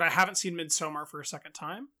 But I haven't seen Midsommar for a second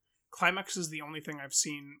time. Climax is the only thing I've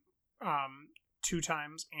seen 2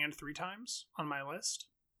 times and 3 times on my list.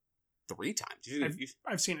 3 times?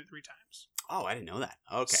 I've seen it 3 times. Oh, I didn't know that.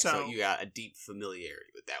 Okay, so you got a deep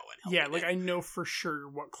familiarity with that one. Yeah, like I know for sure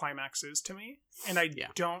what Climax is to me, and I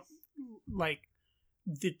don't like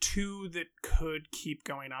the 2 that could keep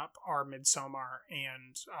going up are Midsommar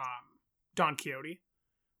and Don Quixote,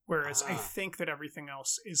 whereas I think that everything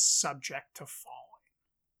else is subject to falling.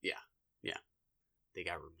 Yeah. They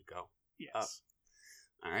got room to go. Yes. Up.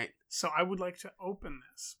 All right. So I would like to open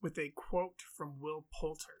this with a quote from Will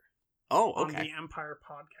Poulter. Oh, okay. On the Empire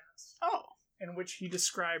podcast. Oh. In which he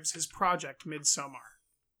describes his project, Midsommar,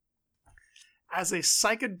 as a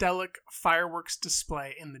psychedelic fireworks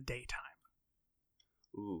display in the daytime.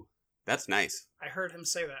 Ooh, that's nice. I heard him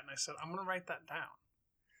say that, and I said, I'm going to write that down.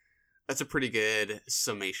 That's a pretty good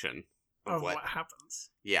summation of what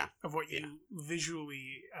happens. Yeah. Of what you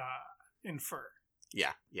visually infer.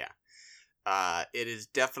 Yeah. It is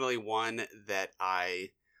definitely one that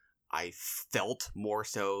I felt more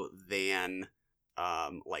so than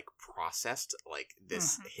like processed. Like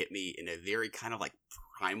this hit me in a very kind of like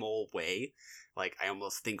primal way. Like I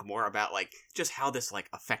almost think more about like just how this like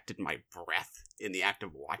affected my breath in the act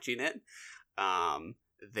of watching it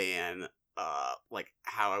than like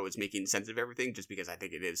how I was making sense of everything, just because I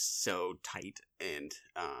think it is so tight and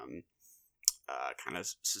kind of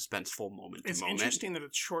suspenseful moment to moment. It's interesting that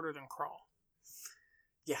it's shorter than Crawl.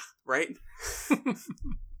 Yeah, right?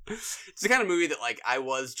 It's the kind of movie that like I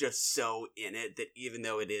was just so in it that even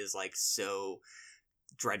though it is like so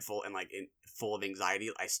dreadful and like full of anxiety,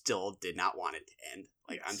 I still did not want it to end.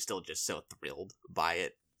 Like I'm still just so thrilled by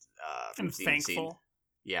it. And thankful.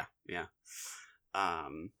 Yeah.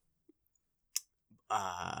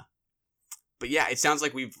 But yeah, it sounds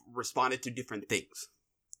like we've responded to different things.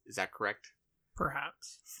 Is that correct?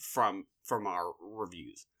 Perhaps. From our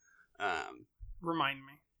reviews. Remind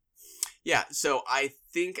me. Yeah, so I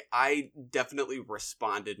think I definitely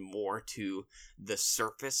responded more to the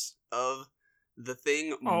surface of the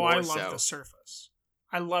thing. Oh, I love the surface.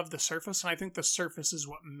 I love the surface, and I think the surface is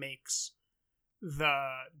what makes the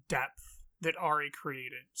depth that Ari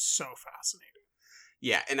created so fascinating.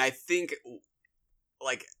 Yeah, and I think,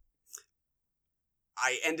 like,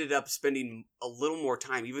 I ended up spending a little more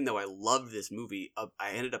time, even though I love this movie,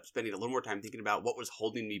 I ended up spending a little more time thinking about what was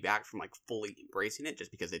holding me back from, like, fully embracing it, just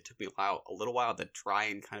because it took me a little while to try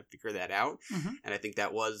and kind of figure that out. Mm-hmm. And I think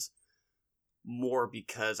that was more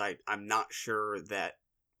because I'm not sure that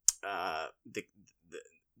the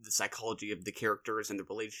psychology of the characters and the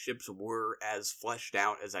relationships were as fleshed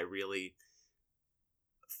out as I really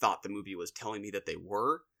thought the movie was telling me that they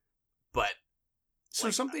were. But so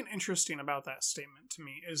something interesting about that statement to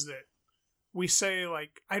me is that we say,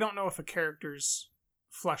 like, I don't know if a character's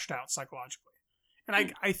fleshed out psychologically.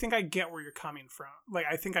 And I think I get where you're coming from. Like,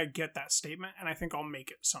 I think I get that statement, and I think I'll make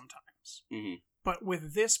it sometimes. Mm-hmm. But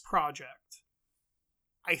with this project,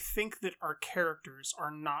 I think that our characters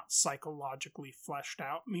are not psychologically fleshed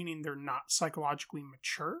out, meaning they're not psychologically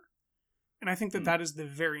mature. And I think that that is the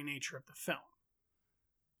very nature of the film.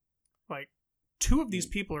 Like, two of these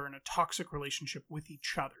people are in a toxic relationship with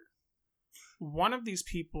each other. One of these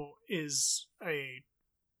people is he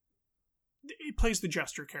plays the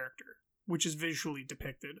jester character, which is visually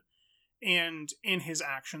depicted, and in his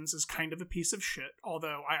actions is kind of a piece of shit,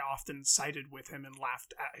 although I often sided with him and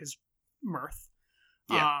laughed at his mirth.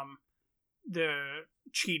 Yeah. The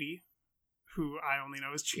Chidi, who I only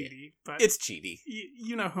know as Chidi, but it's Chidi.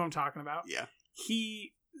 You know who I'm talking about. Yeah.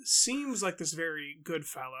 He seems like this very good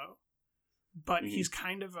fellow, but he's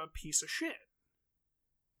kind of a piece of shit.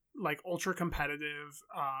 Like, ultra competitive,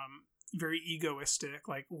 very egoistic,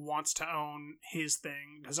 like, wants to own his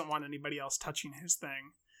thing, doesn't want anybody else touching his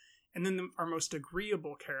thing. And then our most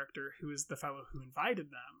agreeable character, who is the fellow who invited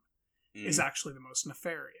them, is actually the most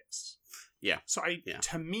nefarious. Yeah. So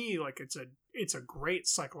to me, like, it's a great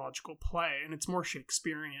psychological play, and it's more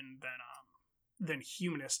Shakespearean than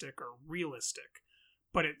humanistic or realistic,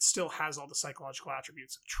 but it still has all the psychological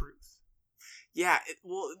attributes of truth. Yeah,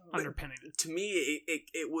 underpinning it. To me,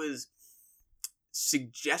 it was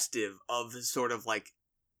suggestive of sort of like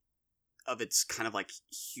of its kind of like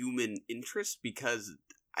human interest, because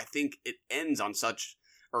I think it begins on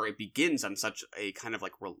such a kind of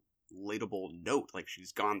like relatable note. Like,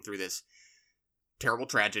 she's gone through this terrible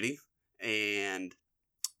tragedy, and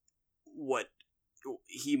what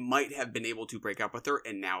he might have been able to break up with her,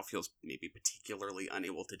 and now feels maybe particularly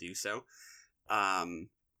unable to do so.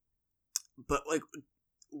 But, like,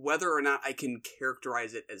 whether or not I can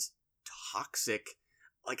characterize it as toxic,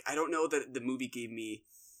 like, I don't know that the movie gave me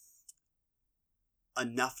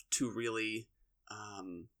enough to really, how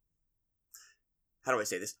do I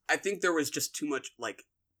say this? I think there was just too much, like,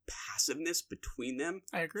 passiveness between them.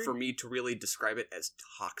 I agree. For me to really describe it as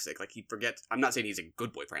toxic. Like, he forgets, I'm not saying he's a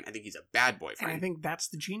good boyfriend, I think he's a bad boyfriend. And I think that's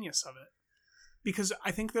the genius of it. Because I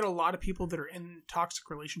think that a lot of people that are in toxic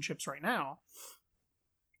relationships right now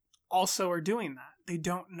also are doing that. They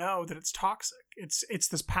don't know that it's toxic. It's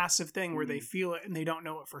this passive thing where they feel it and they don't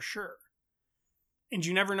know it for sure. And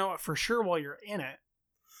you never know it for sure while you're in it.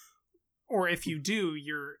 Or if you do,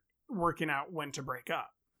 you're working out when to break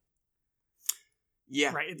up.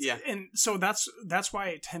 Yeah. Right? And so that's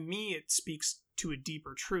why, to me, it speaks to a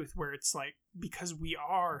deeper truth where it's like, because we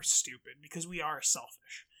are stupid, because we are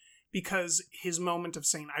selfish, because his moment of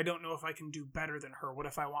saying, I don't know if I can do better than her. What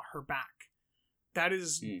if I want her back? That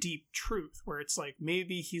is deep truth, where it's like,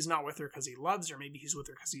 maybe he's not with her because he loves her. Maybe he's with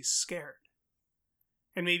her because he's scared.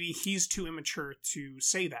 And maybe he's too immature to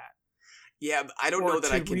say that. Yeah, but I don't know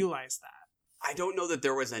that I can realize that. I don't know that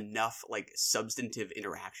there was enough, like, substantive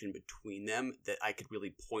interaction between them that I could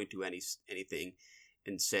really point to anything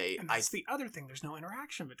and say... And that's the other thing. There's no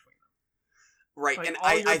interaction between them. Right, like, and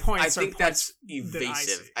I think that's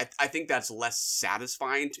evasive. I think that's less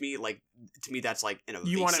satisfying to me. Like, to me, that's like an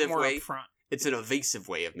evasive you want it more way. Upfront. It's an evasive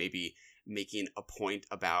way of maybe making a point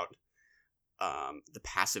about the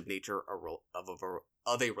passive nature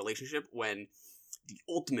of a relationship, when the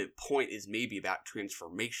ultimate point is maybe about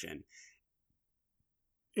transformation.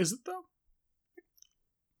 Is it, though?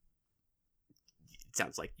 It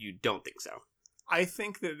sounds like you don't think so. I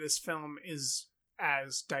think that this film is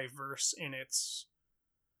as diverse in its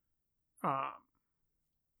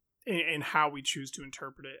in how we choose to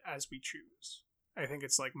interpret it as we choose. I think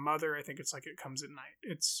it's like Mother. I think it's like It Comes at Night.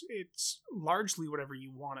 It's largely whatever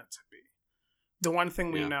you want it to be. The one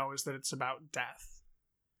thing we know is that it's about death,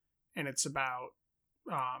 and it's about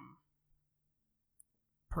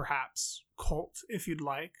perhaps cult, if you'd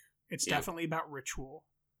like. It's definitely about ritual.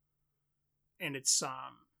 and it's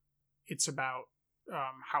about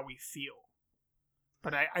how we feel.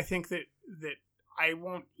 But I think that I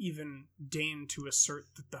won't even deign to assert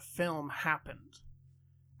that the film happened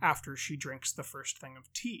after she drinks the first thing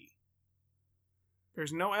of tea.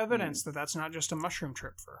 There's no evidence that that's not just a mushroom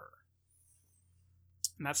trip for her.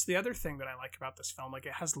 And that's the other thing that I like about this film. Like,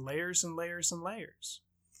 it has layers and layers and layers.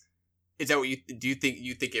 Is that what you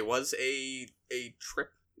think it was a trip?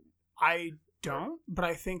 I don't, but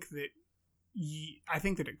I think that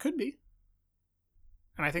it could be.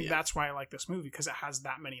 And I think that's why I like this movie, because it has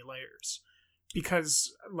that many layers.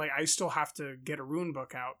 Because, like, I still have to get a rune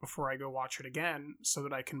book out before I go watch it again so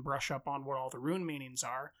that I can brush up on what all the rune meanings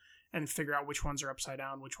are and figure out which ones are upside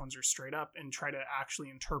down, which ones are straight up, and try to actually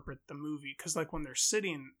interpret the movie. Because, like, when they're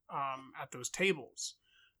sitting at those tables,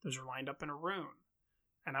 those are lined up in a rune.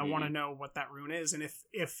 And I want to know what that rune is, and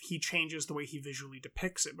if he changes the way he visually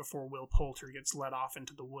depicts it before Will Poulter gets led off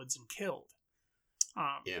into the woods and killed.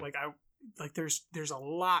 There's a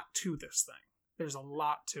lot to this thing. There's a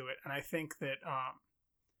lot to it, and I think that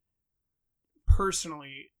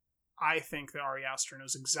personally, I think that Ari Aster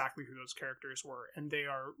knows exactly who those characters were, and they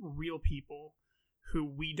are real people who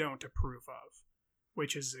we don't approve of,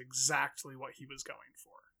 which is exactly what he was going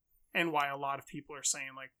for. And why a lot of people are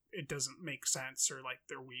saying, like, it doesn't make sense, or, like,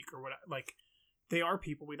 they're weak, or what. Like, they are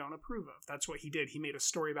people we don't approve of. That's what he did. He made a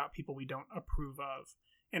story about people we don't approve of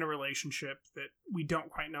in a relationship that we don't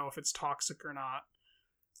quite know if it's toxic or not.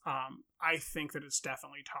 I think that it's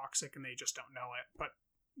definitely toxic, and they just don't know it. But,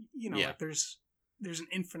 like, there's an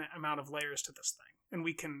infinite amount of layers to this thing. And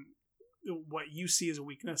we can... What you see as a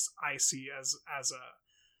weakness, I see as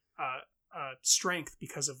a strength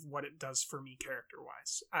because of what it does for me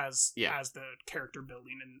character-wise, as the character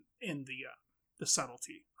building and in the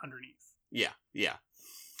subtlety underneath. Yeah.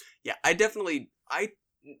 I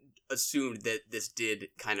assumed that this did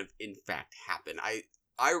kind of in fact happen.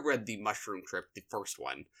 I read the mushroom trip, the first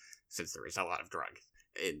one, since there is a lot of drug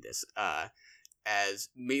in this, as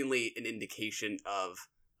mainly an indication of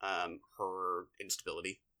her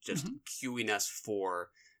instability, just cueing us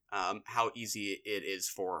for how easy it is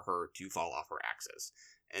for her to fall off her axis.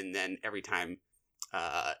 And then every time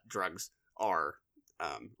drugs are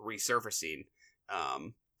resurfacing,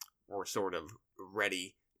 we're sort of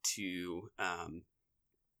ready to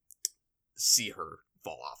see her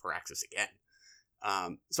fall off her axis again.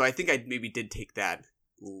 So I think I maybe did take that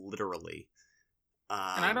literally.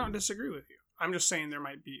 And I don't disagree with you. I'm just saying there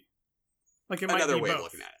might be, like, it might another be way both. of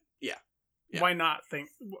looking at it. Yeah. Why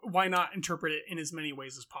not interpret it in as many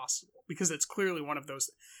ways as possible? Because it's clearly one of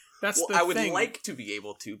those. I would like to be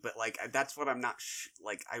able to, but, like, that's what I'm not.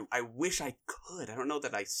 I wish I could. I don't know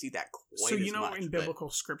that I see that quite. So much, in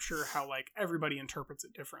biblical scripture, how, like, everybody interprets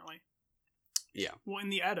it differently. Yeah. Well,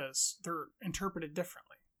 in the Eddas, they're interpreted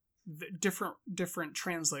differently. Different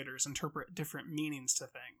translators interpret different meanings to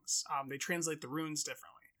things. They translate the runes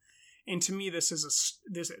differently. And to me, this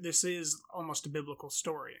is almost a biblical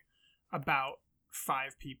story about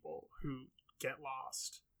 5 people who get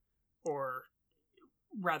lost, or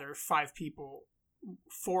rather 5 people,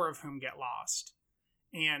 4 of whom get lost,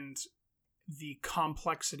 and the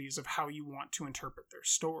complexities of how you want to interpret their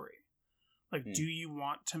story. Like, do you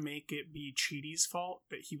want to make it be Chidi's fault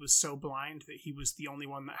that he was so blind that he was the only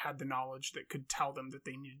one that had the knowledge that could tell them that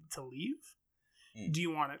they needed to leave? Do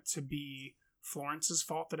you want it to be Florence's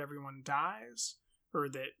fault that everyone dies? Or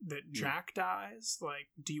that Jack dies? Like,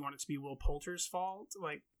 do you want it to be Will Poulter's fault?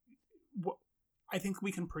 Like, I think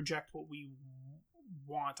we can project what we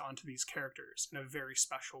want onto these characters in a very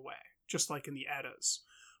special way. Just like in the Eddas,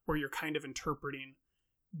 where you're kind of interpreting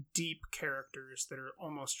deep characters that are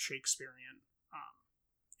almost Shakespearean,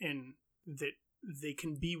 in that they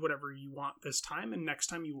can be whatever you want this time, and next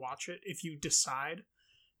time you watch it, if you decide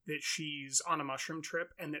that she's on a mushroom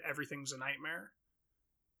trip and that everything's a nightmare,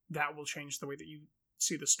 that will change the way that you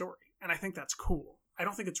see the story. And I think that's cool. I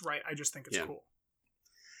don't think it's right, I just think it's cool.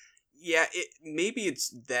 Yeah, maybe it's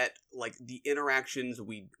that, like, the interactions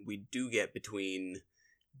we do get between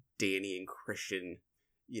Danny and Christian,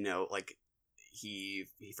 like, he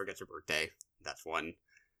forgets her birthday. That's one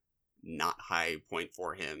not high point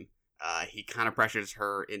for him. He kind of pressures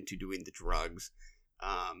her into doing the drugs.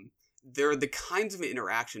 They're the kinds of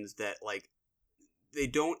interactions that, like, they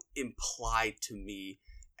don't imply to me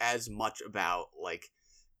as much about, like,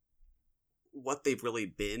 what they've really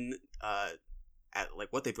been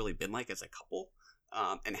like as a couple,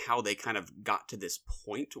 and how they kind of got to this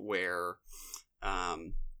point where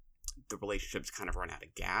the relationship's kind of run out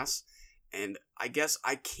of gas. And I guess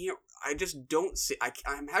I just don't see,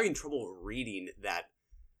 I'm having trouble reading that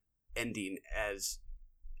ending as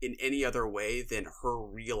in any other way than her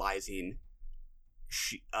realizing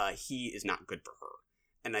he is not good for her.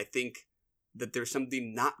 And I think that there's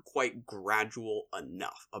something not quite gradual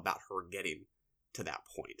enough about her getting to that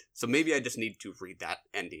point. So maybe I just need to read that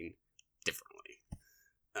ending differently.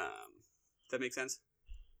 Does that make sense?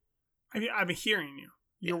 I'm hearing you.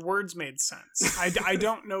 Your words made sense. I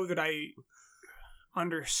don't know that I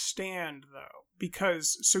understand, though.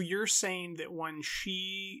 Because, so you're saying that when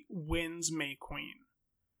she wins May Queen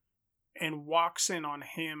and walks in on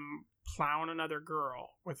him plowing another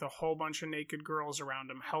girl with a whole bunch of naked girls around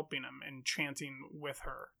him, helping him and chanting with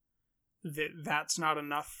her, that's not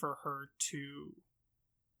enough for her to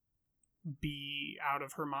be out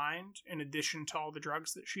of her mind in addition to all the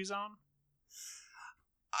drugs that she's on?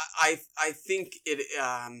 I think it,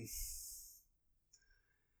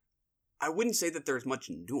 I wouldn't say that there's much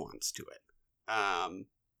nuance to it. Her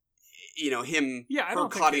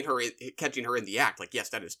catching her in the act, like, yes,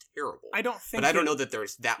 that is terrible. I don't think, but I don't know that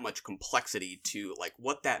there's that much complexity to, like,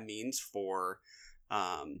 what that means for,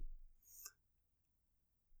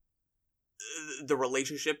 the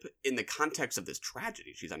relationship in the context of this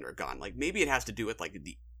tragedy she's undergone. Like, maybe it has to do with, like,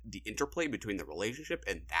 the interplay between the relationship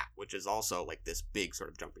and that, which is also, like, this big sort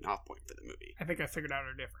of jumping off point for the movie. I think I figured out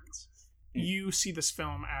our difference. You see this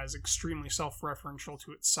film as extremely self-referential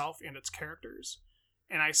to itself and its characters,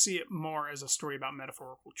 and I see it more as a story about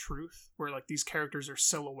metaphorical truth, where, like, these characters are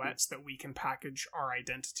silhouettes that we can package our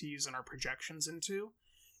identities and our projections into,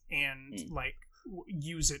 and like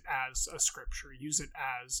use it as a scripture, use it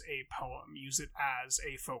as a poem, use it as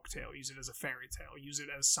a folktale, use it as a fairy tale, use it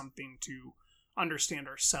as something to understand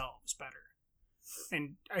ourselves better.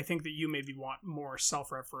 And I think that you maybe want more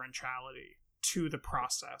self-referentiality to the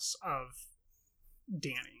process of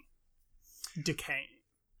Danny decaying.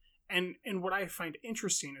 And what I find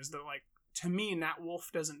interesting is that, like, to me, Nat Wolff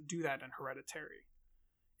doesn't do that in Hereditary.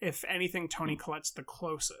 If anything, Toni Collette's the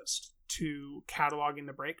closest to cataloging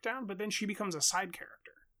the breakdown, but then she becomes a side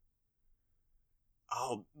character.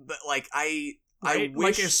 Oh, but, like, I wish...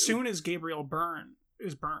 Like, as soon as Gabriel Byrne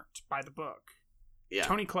is burnt by the book,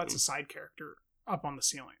 Toni Collette's a side character up on the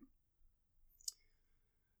ceiling.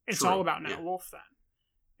 It's True. all about Nat Wolff then.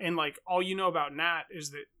 And, like, all you know about Nat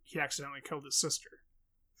is that he accidentally killed his sister.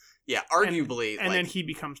 Yeah, arguably. And then he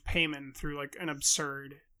becomes Paimon through, like, an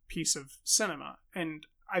absurd piece of cinema. And,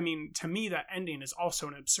 I mean, to me, that ending is also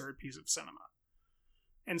an absurd piece of cinema.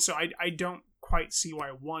 And so I don't quite see why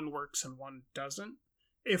one works and one doesn't.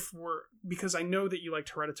 Because I know that you liked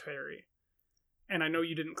Hereditary, and I know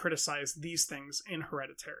you didn't criticize these things in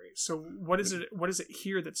Hereditary. So what is it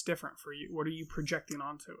here that's different for you? What are you projecting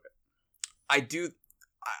onto it? I do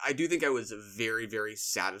think I was very, very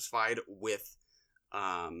satisfied with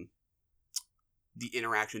the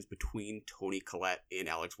interactions between Toni Collette and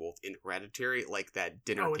Alex Wolff in Hereditary, like that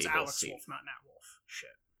dinner table scene. Oh, it's Alex Wolff, not Nat Wolff. Shit.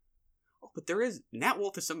 Oh, but Nat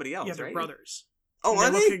Wolff is somebody else, right? Yeah, they're right? brothers. Oh, and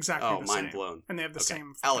are they? Look exactly the same. Mind blown. And they have the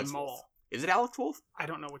same Alex mole. Wolff. Is it Alex Wolff? I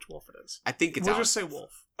don't know which Wolff it is. I think it's We'll Alex just say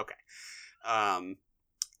Wolff. Wolff. Okay.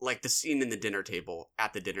 Like the scene at the dinner table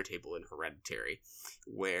in Hereditary,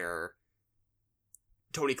 where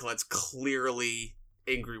Toni Collette's clearly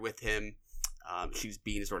angry with him. She's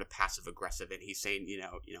being sort of passive aggressive, and he's saying, you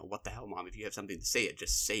know, what the hell, Mom? If you have something to say it,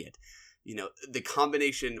 just say it. You know, the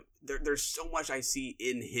combination. There's so much I see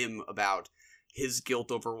in him about his guilt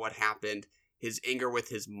over what happened, his anger with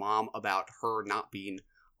his mom about her not being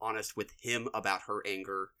honest with him about her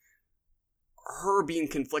anger, her being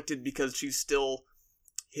conflicted because she's still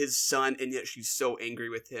his son and yet she's so angry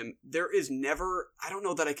with him. There is never, I don't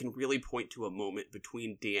know that I can really point to a moment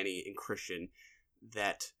between Danny and Christian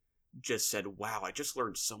that just said, wow, I just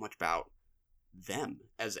learned so much about them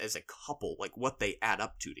as a couple, like what they add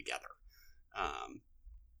up to together.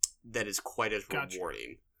 That is quite as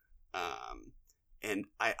rewarding. And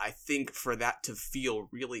I think for that to feel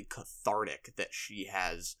really cathartic that she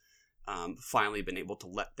has finally been able to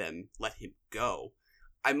let him go,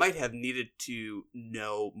 I might have needed to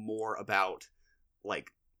know more about,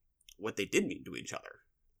 like, what they did mean to each other.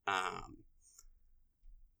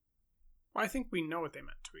 Well, I think we know what they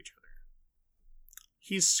meant to each other.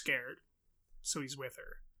 He's scared, so he's with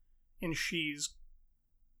her. And she's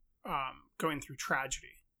going through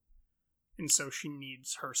tragedy. And so she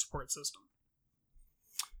needs her support system.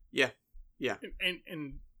 Yeah.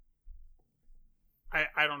 And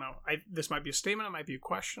I don't know. This might be a statement, it might be a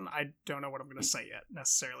question. I don't know what I'm going to say yet,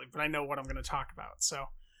 necessarily, but I know what I'm going to talk about. So,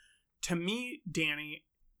 to me, Danny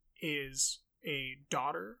is a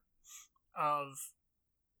daughter of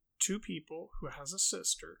two people who has a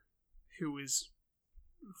sister who is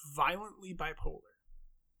violently bipolar,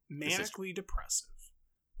 manically depressive,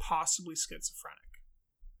 possibly schizophrenic.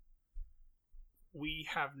 We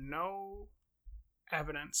have no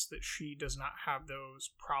evidence that she does not have those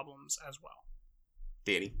problems as well.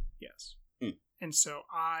 Danny? Yes. Mm. And so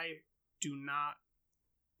I do not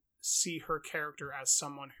see her character as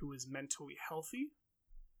someone who is mentally healthy.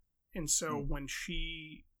 And so when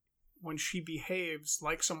she behaves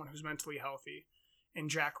like someone who's mentally healthy, and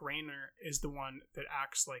Jack Rayner is the one that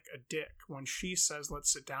acts like a dick, when she says,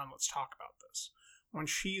 let's sit down, let's talk about this, when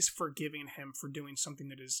she's forgiving him for doing something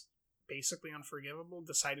that is basically unforgivable,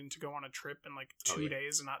 deciding to go on a trip in like 2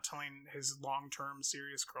 days and not telling his long-term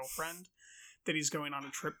serious girlfriend that he's going on a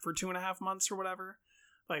trip for 2.5 months or whatever,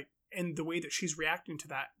 like, and the way that she's reacting to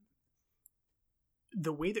that,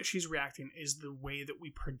 the way that she's reacting is the way that we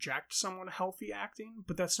project someone healthy acting,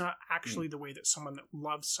 but that's not actually the way that someone that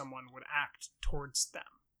loves someone would act towards them.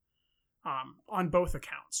 On both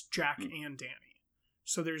accounts, Jack and Danny.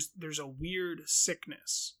 So there's a weird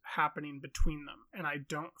sickness happening between them, and I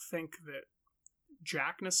don't think that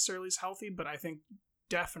Jack necessarily is healthy, but I think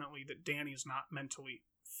definitely that Danny's not mentally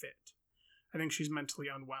fit. I think she's mentally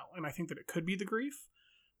unwell, and I think that it could be the grief,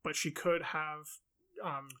 but she could have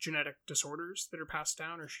genetic disorders that are passed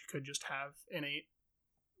down, or she could just have innate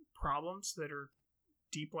problems that are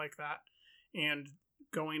deep like that. And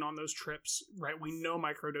going on those trips, right, we know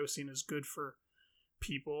microdosing is good for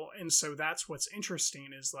people, and so that's what's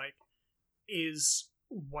interesting, is like, is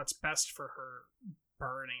what's best for her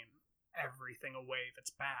burning everything away that's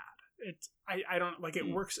bad? I don't like, it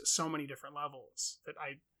works at so many different levels that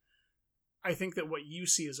I think that what you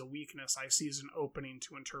see as a weakness, I see as an opening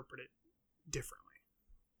to interpret it differently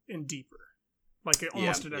and deeper, like it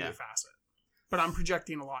almost at every facet. But I'm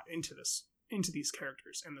projecting a lot into these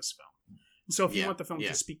characters in this film. And so if you want the film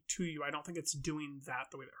to speak to you, I don't think it's doing that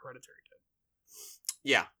the way that Hereditary did.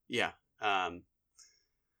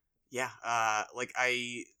 Like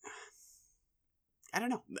I don't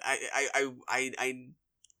know. I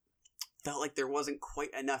felt like there wasn't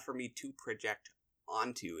quite enough for me to project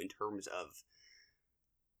onto in terms of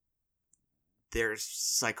their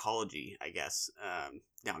psychology, I guess.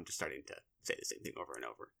 Now I'm just starting to say the same thing over and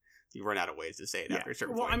over. You run out of ways to say it after a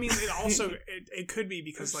certain point. I mean, it also it could be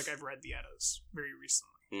because like I've read the Eddas very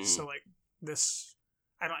recently, so like this,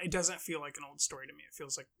 it doesn't feel like an old story to me. It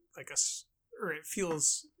feels like it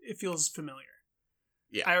feels familiar.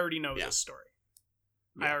 Yeah, I already know this story.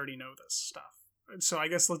 Yeah. I already know this stuff. So I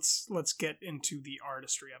guess let's get into the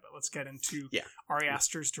artistry of it. Let's get into Ari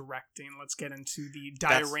Aster's directing. Let's get into the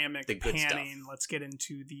dioramic panning. Stuff. Let's get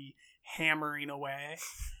into the hammering away.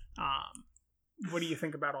 What do you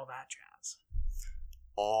think about all that jazz?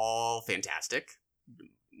 All fantastic.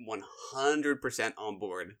 100% on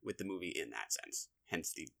board with the movie in that sense.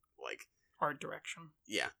 Hence the art direction.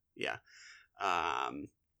 Yeah.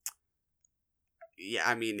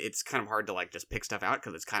 I mean, it's kind of hard to just pick stuff out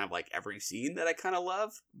because it's kind of like every scene that I kind of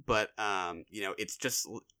love, but it's just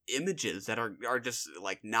images that are just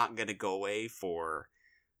not gonna go away for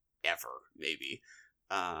ever, maybe.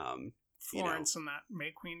 Florence in that May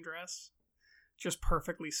Queen dress, just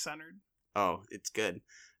perfectly centered. Oh, it's good.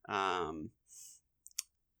 The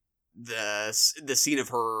scene of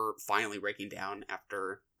her finally breaking down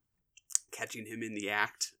after catching him in the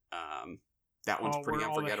act. That one's pretty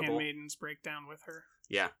unforgettable. Where all the handmaidens break down with her.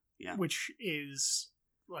 Yeah. Which is,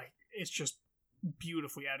 it's just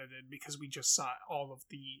beautifully edited because we just saw all of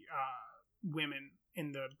the women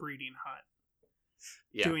in the breeding hut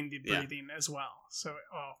doing the breathing as well. So,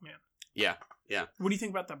 oh, man. Yeah. What do you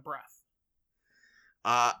think about the breath?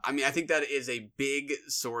 I mean, I think that is a big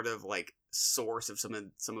sort of, source of some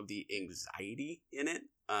of the anxiety in it.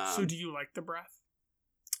 So do you like the breath?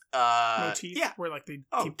 Motif, where they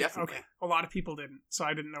keep definitely. Okay, a lot of people didn't, so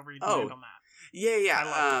I didn't know where you did on that.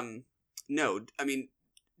 Yeah. No, I mean,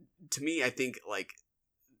 to me, I think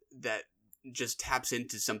that just taps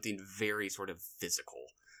into something very sort of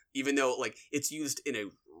physical, even though it's used in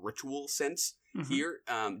a ritual sense here.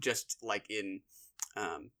 Just like in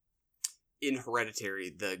Hereditary,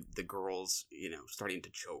 the girls starting to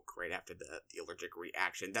choke right after the allergic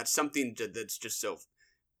reaction. That's something that's just so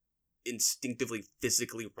instinctively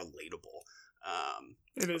physically relatable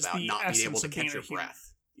it is about the not being able to catch your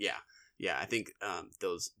breath. I think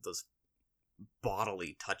those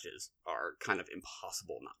bodily touches are kind of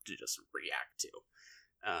impossible not to just react to,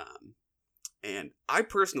 and I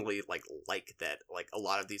personally like that a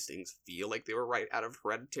lot of these things feel like they were right out of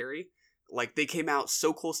Hereditary. They came out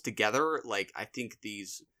so close together. I think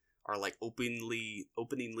these are openingly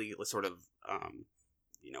sort of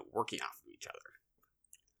working off of each other.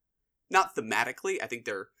 Not thematically, I think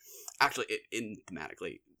they're actually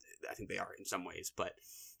thematically, I think they are in some ways, but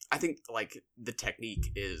I think the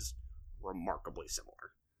technique is remarkably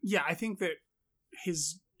similar. Yeah, I think that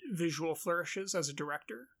his visual flourishes as a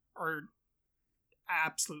director are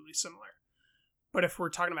absolutely similar. But if we're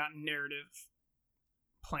talking about narrative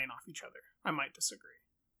playing off each other, I might disagree.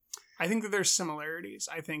 I think that there's similarities.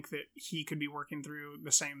 I think that he could be working through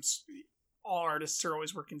the same... All artists are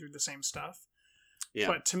always working through the same stuff. Yeah.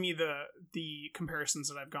 But to me, the comparisons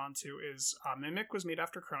that I've gone to is Mimic was made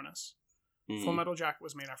after Cronus. Full Metal Jacket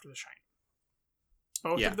was made after The Shining.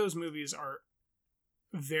 Both of those movies are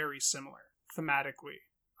very similar thematically,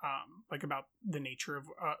 like about the nature of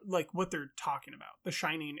like what they're talking about. The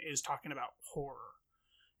Shining is talking about horror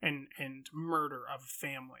and murder of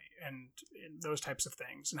family and those types of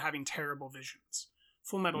things and having terrible visions.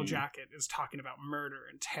 Full Metal Jacket is talking about murder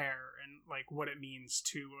and terror and like what it means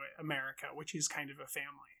to America, which is kind of a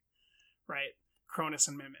family, right? Cronus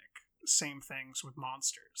and Mimic, same things with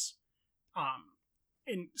monsters.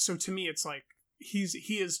 And so to me, it's like he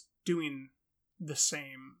is doing the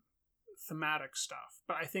same thematic stuff,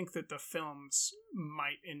 but I think that the films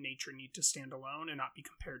might in nature need to stand alone and not be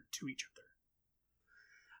compared to each other.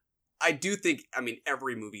 I do think, I mean,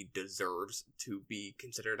 every movie deserves to be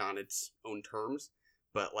considered on its own terms,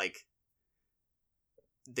 but like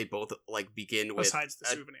they both like begin with besides the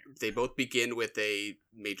souvenir. They both begin with a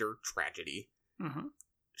major tragedy. Mm-hmm.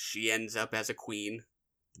 She ends up as a queen,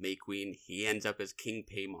 the May Queen. He ends up as King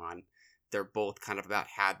Paimon. They're both kind of about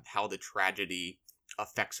how the tragedy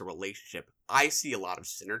affects a relationship. I see a lot of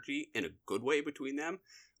synergy in a good way between them,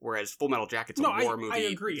 whereas Full Metal Jacket's a war movie. I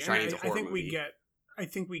agree. Shining's a horror movie. I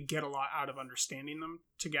think we get a lot out of understanding them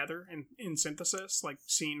together in synthesis. Like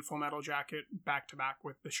seeing Full Metal Jacket back to back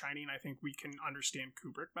with The Shining, I think we can understand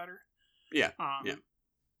Kubrick better. Yeah.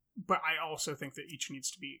 But I also think that each needs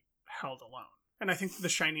to be held alone. And I think The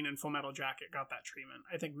Shining and Full Metal Jacket got that treatment.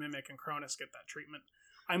 I think Mimic and Cronus get that treatment.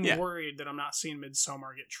 I'm worried that I'm not seeing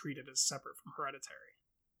Midsommar get treated as separate from Hereditary,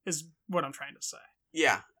 is what I'm trying to say.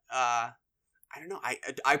 Yeah. I don't know.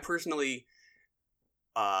 I personally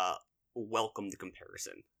welcome the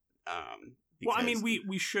comparison. Well, I mean,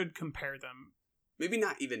 we should compare them. Maybe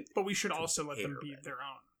not even... But we should also let them be their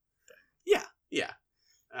own thing. Yeah.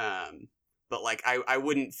 But, like, I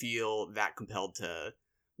wouldn't feel that compelled to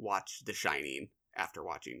watch The Shining after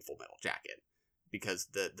watching Full Metal Jacket. Because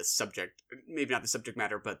the subject... Maybe not the subject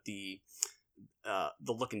matter, but the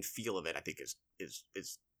look and feel of it, I think, is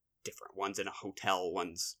different. One's in a hotel,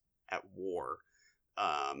 one's at war.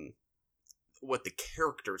 What the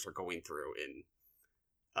characters are going through in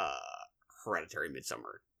Hereditary,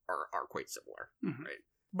 Midsommar are quite similar, right?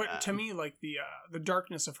 But to me, like the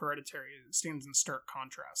darkness of Hereditary stands in stark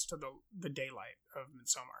contrast to the daylight of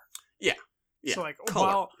Midsommar. Yeah. So like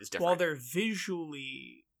color while they're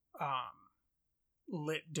visually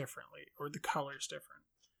lit differently, or the color's different,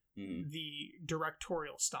 the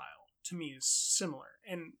directorial style to me is similar,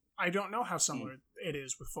 and I don't know how similar it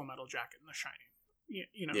is with Full Metal Jacket and The Shining.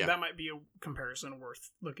 You know, that might be a comparison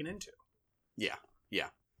worth looking into. Yeah.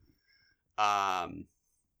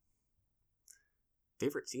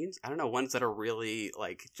 Favorite scenes? I don't know, ones that are really,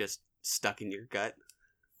 like, just stuck in your gut.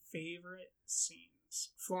 Favorite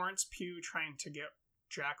scenes? Florence Pugh trying to get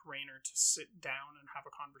Jack Rayner to sit down and have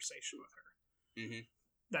a conversation with her. Mm-hmm.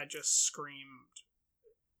 That just screamed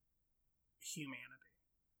humanity.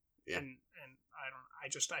 Yeah. And I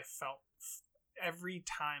felt every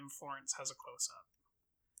time Florence has a close-up.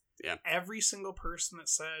 Yeah. Every single person that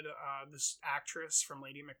said this actress from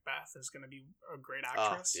Lady Macbeth is going to be a great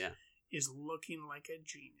actress is looking like a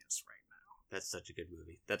genius right now. That's such a good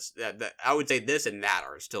movie. That I would say this and that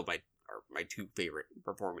are still my two favorite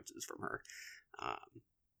performances from her.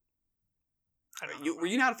 Were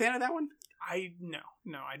you not a fan of that one? No,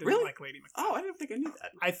 I didn't like Lady Macbeth. Oh, I didn't think I knew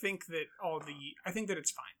that. I think that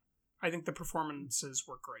it's fine. I think the performances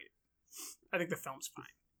were great. I think the film's fine.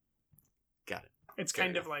 Got it. It's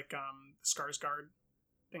kind of like the Skarsgård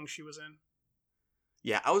thing she was in.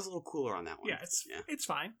 Yeah, I was a little cooler on that one. Yeah, it's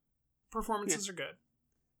fine. Performances are good.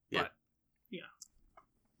 Yeah. But, yeah.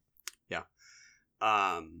 Yeah.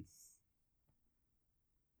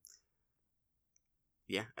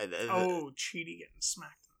 Chidi getting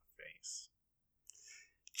smacked in the face.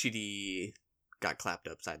 Chidi got clapped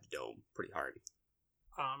upside the dome pretty hard.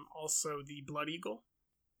 Also the Blood Eagle.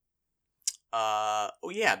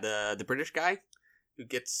 The British guy who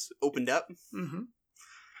gets opened up. Mm-hmm.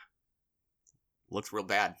 Looks real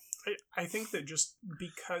bad. I think that just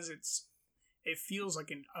because it feels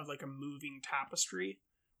like a moving tapestry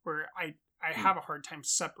where I have a hard time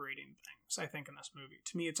separating things, I think, in this movie.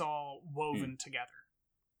 To me, it's all woven together.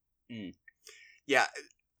 Yeah,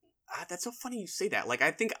 that's so funny you say that. Like,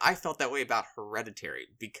 I think I felt that way about Hereditary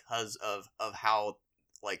because of how,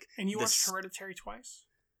 like... And you watched Hereditary twice?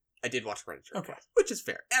 I did watch Hereditary Okay. twice, which is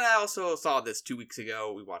fair. And I also saw this 2 weeks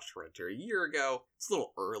ago. We watched Hereditary a year ago. It's a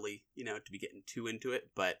little early, to be getting too into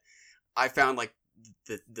it, but I found like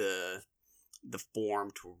the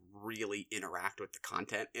form to really interact with the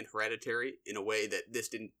content in Hereditary in a way that this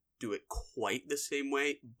didn't do it quite the same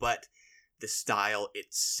way, but the style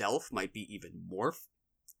itself might be even more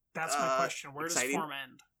That's my question. Where exciting. does form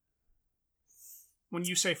end? When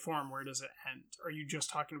you say form, where does it end? Are you just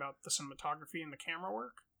talking about the cinematography and the camera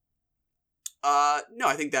work? No,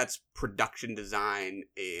 I think that's production design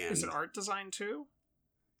and... Is it art design too?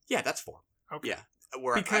 Yeah, that's form. Okay. Yeah.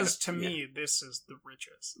 Because to me, this is the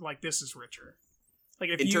richest. Like, this is richer. Like,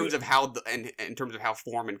 if in terms of how in terms of how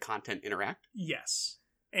form and content interact? Yes.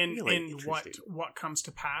 And Really in interesting. what comes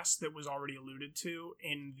to pass that was already alluded to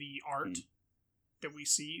in the art that we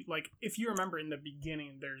see. Like, if you remember in the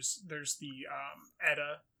beginning, there's the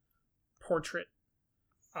Edda portrait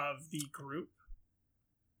of the group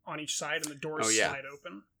on each side, and the doors slide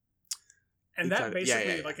open. And that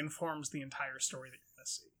basically like informs the entire story that you're going to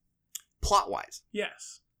see. Plot-wise.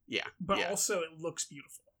 Yes. Yeah. But also it looks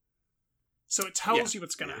beautiful. So it tells you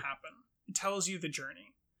what's going to happen. It tells you the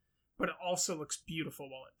journey. But it also looks beautiful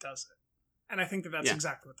while it does it. And I think that that's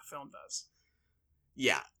exactly what the film does.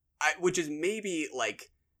 Yeah. Which is maybe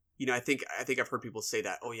like, I think I've heard people say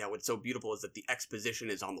that, oh yeah, what's so beautiful is that the exposition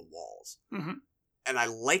is on the walls. Mm-hmm. And I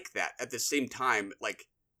like that. At the same time, like,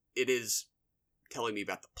 it is telling me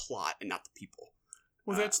about the plot and not the people.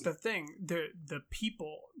 Well, that's the thing. The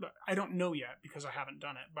people, I don't know yet because I haven't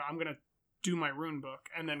done it, but I'm going to do my rune book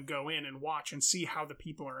and then go in and watch and see how the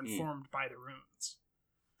people are informed by the runes.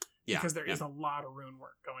 Yeah. Because there is a lot of rune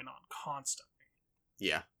work going on constantly.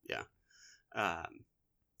 Yeah, yeah. I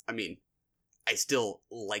mean, I still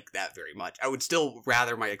like that very much. I would still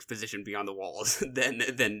rather my exposition be on the walls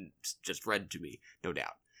than just read to me, no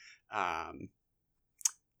doubt.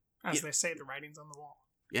 As they say, the writing's on the wall.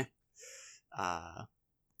 Yeah.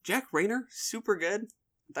 Jack Rayner, super good.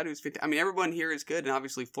 I thought he was fantastic. I mean, everyone here is good, and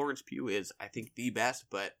obviously Florence Pugh is, I think, the best,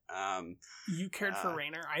 but... you cared for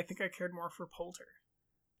Rayner? I think I cared more for Poulter.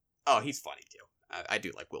 Oh, he's funny, too. I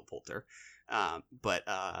do like Will Poulter. But...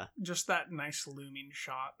 just that nice looming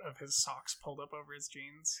shot of his socks pulled up over his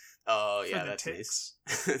jeans. Oh, yeah, that's nice.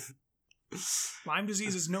 Lyme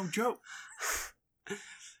disease is no joke.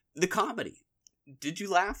 The comedy. Did you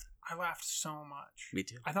laugh? I laughed so much. Me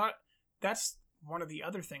too. I thought that's one of the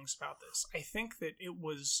other things about this. I think that it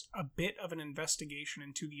was a bit of an investigation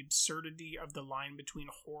into the absurdity of the line between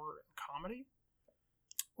horror and comedy.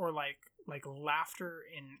 Or like laughter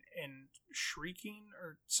and shrieking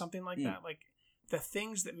or something like that. Like, the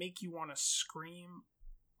things that make you want to scream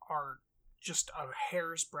are just a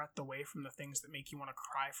hair's breadth away from the things that make you want to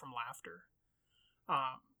cry from laughter.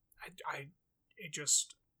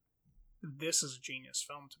 This is a genius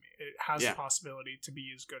film to me. It has the possibility to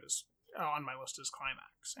be as good as on my list as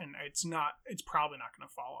Climax, and it's probably not going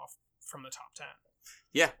to fall off from the top 10.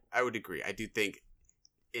 Yeah, I would agree. I do think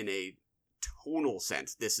in a tonal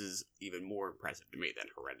sense, this is even more impressive to me than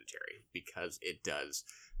Hereditary, because it does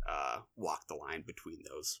walk the line between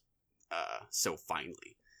those so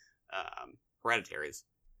finely. Hereditary is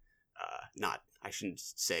not, I shouldn't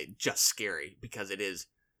say just scary, because it is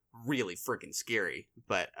really freaking scary,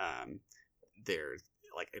 but there's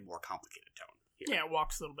like a more complicated tone here. Yeah, it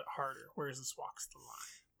walks a little bit harder, whereas this walks the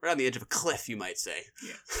line. Right on the edge of a cliff, you might say.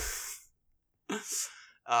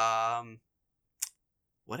 Yeah.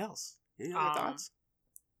 What else? Any other thoughts?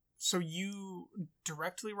 So you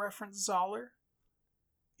directly reference Zoller?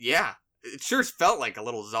 Yeah. It sure felt like a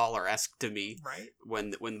little Zoller-esque to me. Right.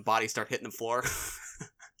 When the bodies start hitting the floor.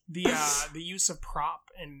 The use of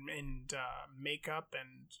prop and makeup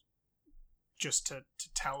and just to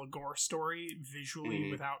tell a gore story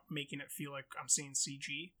visually without making it feel like I'm seeing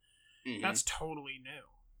CG, that's totally new.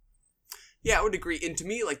 Yeah, I would agree. And to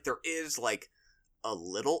me, like, there is like a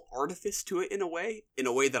little artifice to it in a way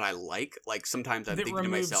that I like. Like, sometimes I'm thinking to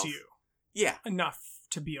myself, you yeah, enough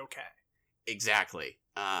to be okay. Exactly.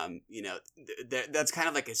 That's kind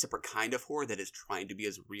of like a separate kind of horror that is trying to be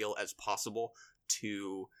as real as possible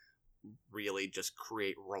to really just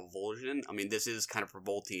create revulsion. I mean, this is kind of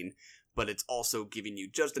revolting, but it's also giving you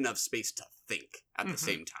just enough space to think at the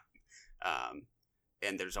same time.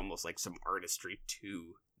 And there's almost like some artistry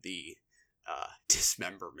to the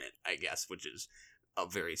dismemberment, I guess, which is a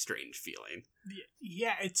very strange feeling.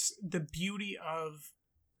 Yeah, it's the beauty of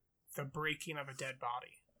the breaking of a dead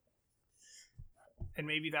body. And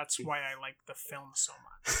maybe that's why I like the film so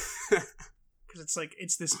much. Because it's like,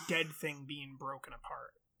 it's this dead thing being broken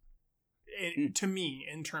apart. To me,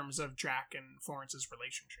 in terms of Jack and Florence's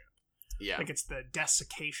relationship. Yeah. Like, it's the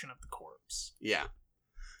desiccation of the corpse. Yeah.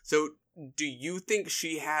 So, do you think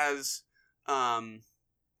she has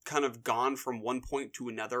kind of gone from one point to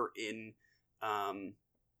another in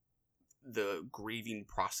the grieving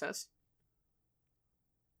process?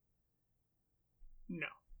 No.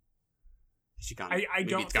 Has she gone? I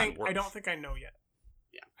don't think I know yet.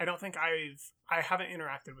 Yeah. I don't think I haven't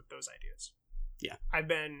interacted with those ideas. Yeah. I've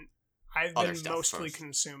been mostly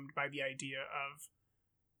consumed by the idea of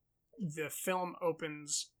the film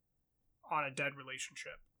opens on a dead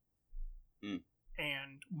relationship.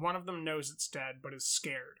 And one of them knows it's dead but is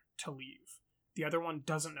scared to leave. The other one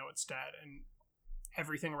doesn't know it's dead and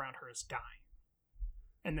everything around her is dying.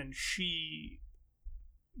 And then she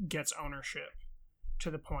gets ownership to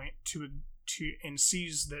the point to and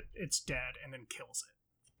sees that it's dead and then kills it.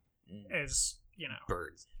 As,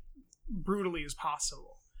 birds. Brutally as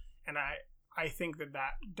possible. And I think that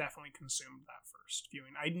definitely consumed that first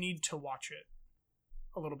viewing. I need to watch it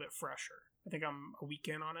a little bit fresher. I think I'm a week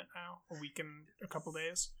in on it now. A couple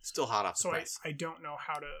days. Still hot off the press. I don't know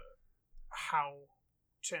how to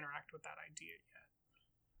interact with that idea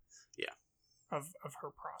yet. Yeah. Of her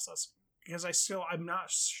processing. Because I'm not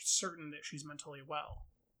certain that she's mentally well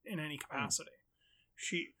in any capacity.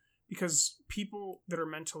 Because people that are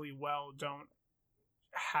mentally well don't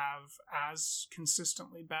have as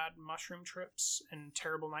consistently bad mushroom trips and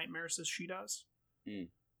terrible nightmares as she does.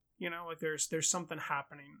 There's something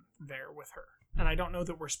happening there with her, and I don't know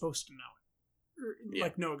that we're supposed to know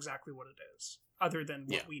it, know exactly what it is, other than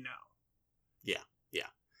what we know.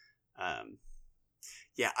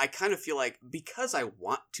 I kind of feel like, because I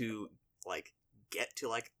want to get to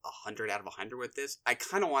 100 out of 100 with this, I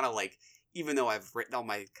kind of want to even though I've written all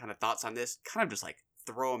my kind of thoughts on this, kind of just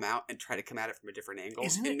throw them out and try to come at it from a different angle.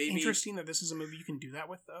 Isn't it interesting that this is a movie you can do that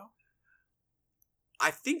with, though? I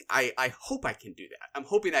think I hope I can do that. I'm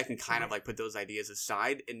hoping I can kind of put those ideas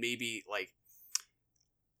aside and maybe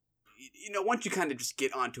once you kind of just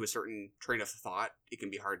get onto a certain train of thought, it can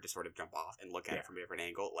be hard to sort of jump off and look at it from a different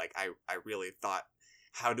angle. I really thought,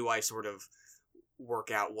 how do I sort of work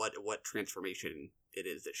out what transformation it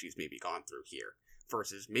is that she's maybe gone through here,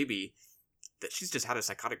 versus maybe that she's just had a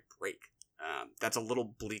psychotic break. That's a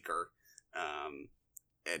little bleaker. And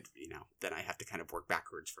then I have to kind of work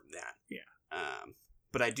backwards from that. Yeah.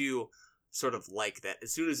 But I do sort of like that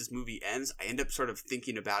as soon as this movie ends, I end up sort of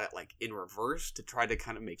thinking about it in reverse to try to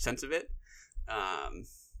kind of make sense of it.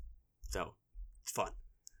 So it's fun.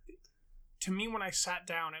 To me, when I sat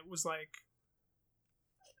down, it was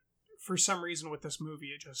for some reason with this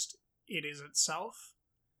movie, it is itself,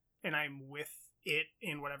 and I'm with it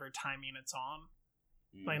in whatever timing it's on.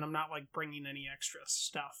 I'm not bringing any extra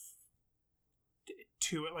stuff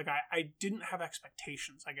to it. I didn't have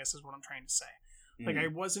expectations, I guess is what I'm trying to say. I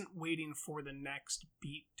wasn't waiting for the next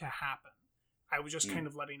beat to happen. I was just kind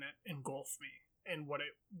of letting it engulf me and what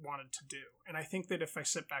it wanted to do. And I think that if I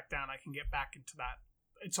sit back down, I can get back into that.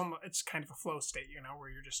 It's kind of a flow state,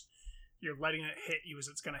 where you're letting it hit you as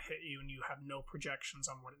it's going to hit you, and you have no projections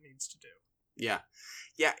on what it needs to do. Yeah.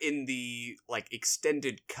 In the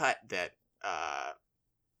extended cut that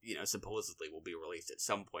supposedly will be released at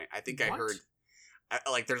some point, I think I heard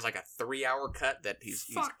there's a 3-hour cut that he's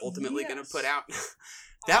ultimately going to put out.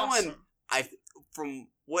 That awesome. One, from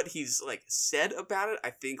what he's said about it,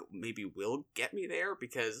 I think maybe will get me there,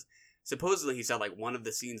 because supposedly he said one of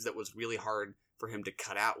the scenes that was really hard for him to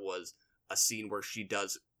cut out was a scene where she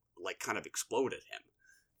does kind of explode at him.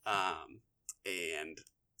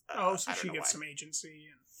 So she gets some agency,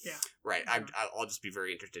 and yeah. Right. I'll just be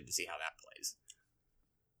very interested to see how that plays.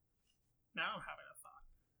 Now I'm having a thought.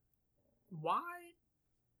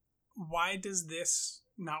 Why does this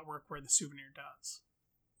not work where The Souvenir does?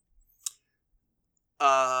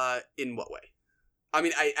 In what way? I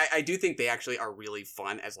mean, I do think they actually are really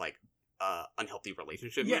fun as unhealthy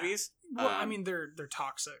relationship movies. Well, they're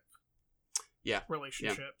toxic. Yeah.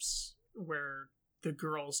 Relationships where the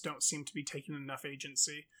girls don't seem to be taking enough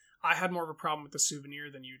agency. I had more of a problem with The Souvenir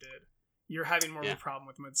than you did. You're having more of a problem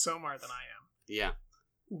with Midsommar than I am. Yeah.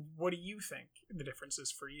 What do you think the difference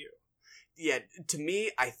is for you? Yeah, to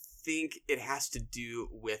me, I think it has to do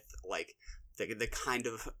with the kind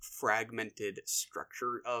of fragmented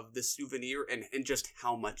structure of The Souvenir, and just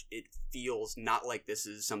how much it feels not like this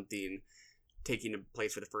is something taking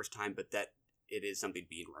place for the first time, but that it is something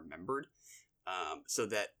being remembered. So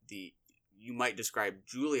that you might describe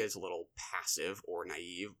Julie as a little passive or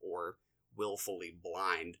naive or willfully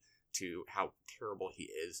blind to how terrible he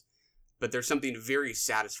is. But there's something very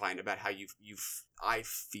satisfying about how I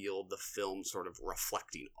feel the film sort of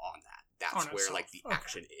reflecting on that. That's where the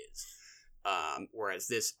action is. Whereas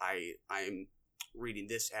this, I'm reading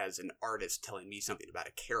this as an artist telling me something about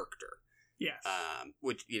a character. Yes.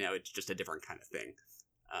 Which, it's just a different kind of thing.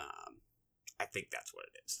 I think that's what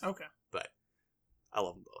it is. Okay. But I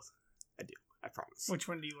love them both. I do. I promise. Which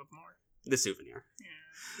one do you love more? The Souvenir.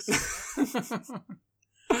 Yeah.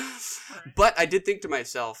 But I did think to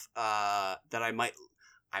myself that I might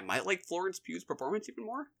like Florence Pugh's performance even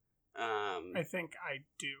more. I think I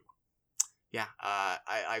do. Yeah,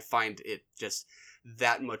 I find it just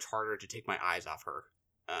that much harder to take my eyes off her,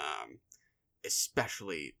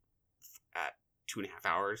 especially at 2.5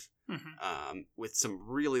 hours. Mm-hmm. With some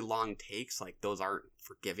really long takes, like those aren't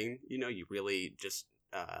forgiving. You really just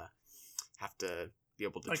have to be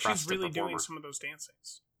able to trust she's really the performer. doing some of those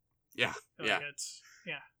dancings. Yeah, Yeah.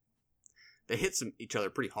 They hit each other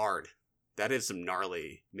pretty hard. That is some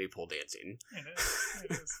gnarly maypole dancing. It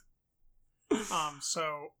is.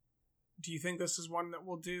 So, do you think this is one that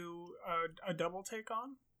we'll do a double take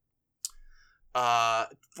on?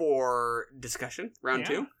 For discussion, round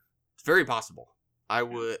 2? It's very possible. I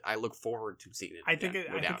look forward to seeing it. I think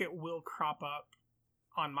it will crop up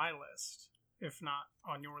on my list, if not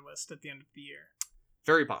on your list at the end of the year.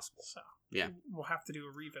 Very possible. So yeah, we'll have to do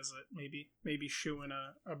a revisit. Maybe shoe in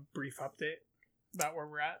a brief update about where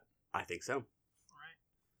we're at. I think so. All right,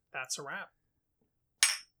 that's a wrap.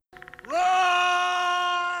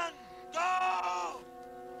 Run! Go!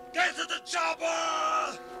 Get to the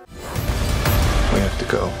chopper! We have to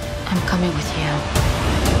go. I'm coming with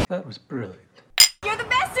you. That was brilliant. You're the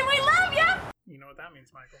best and we love you! You know what that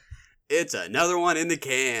means, Michael. It's another one in the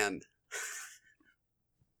can.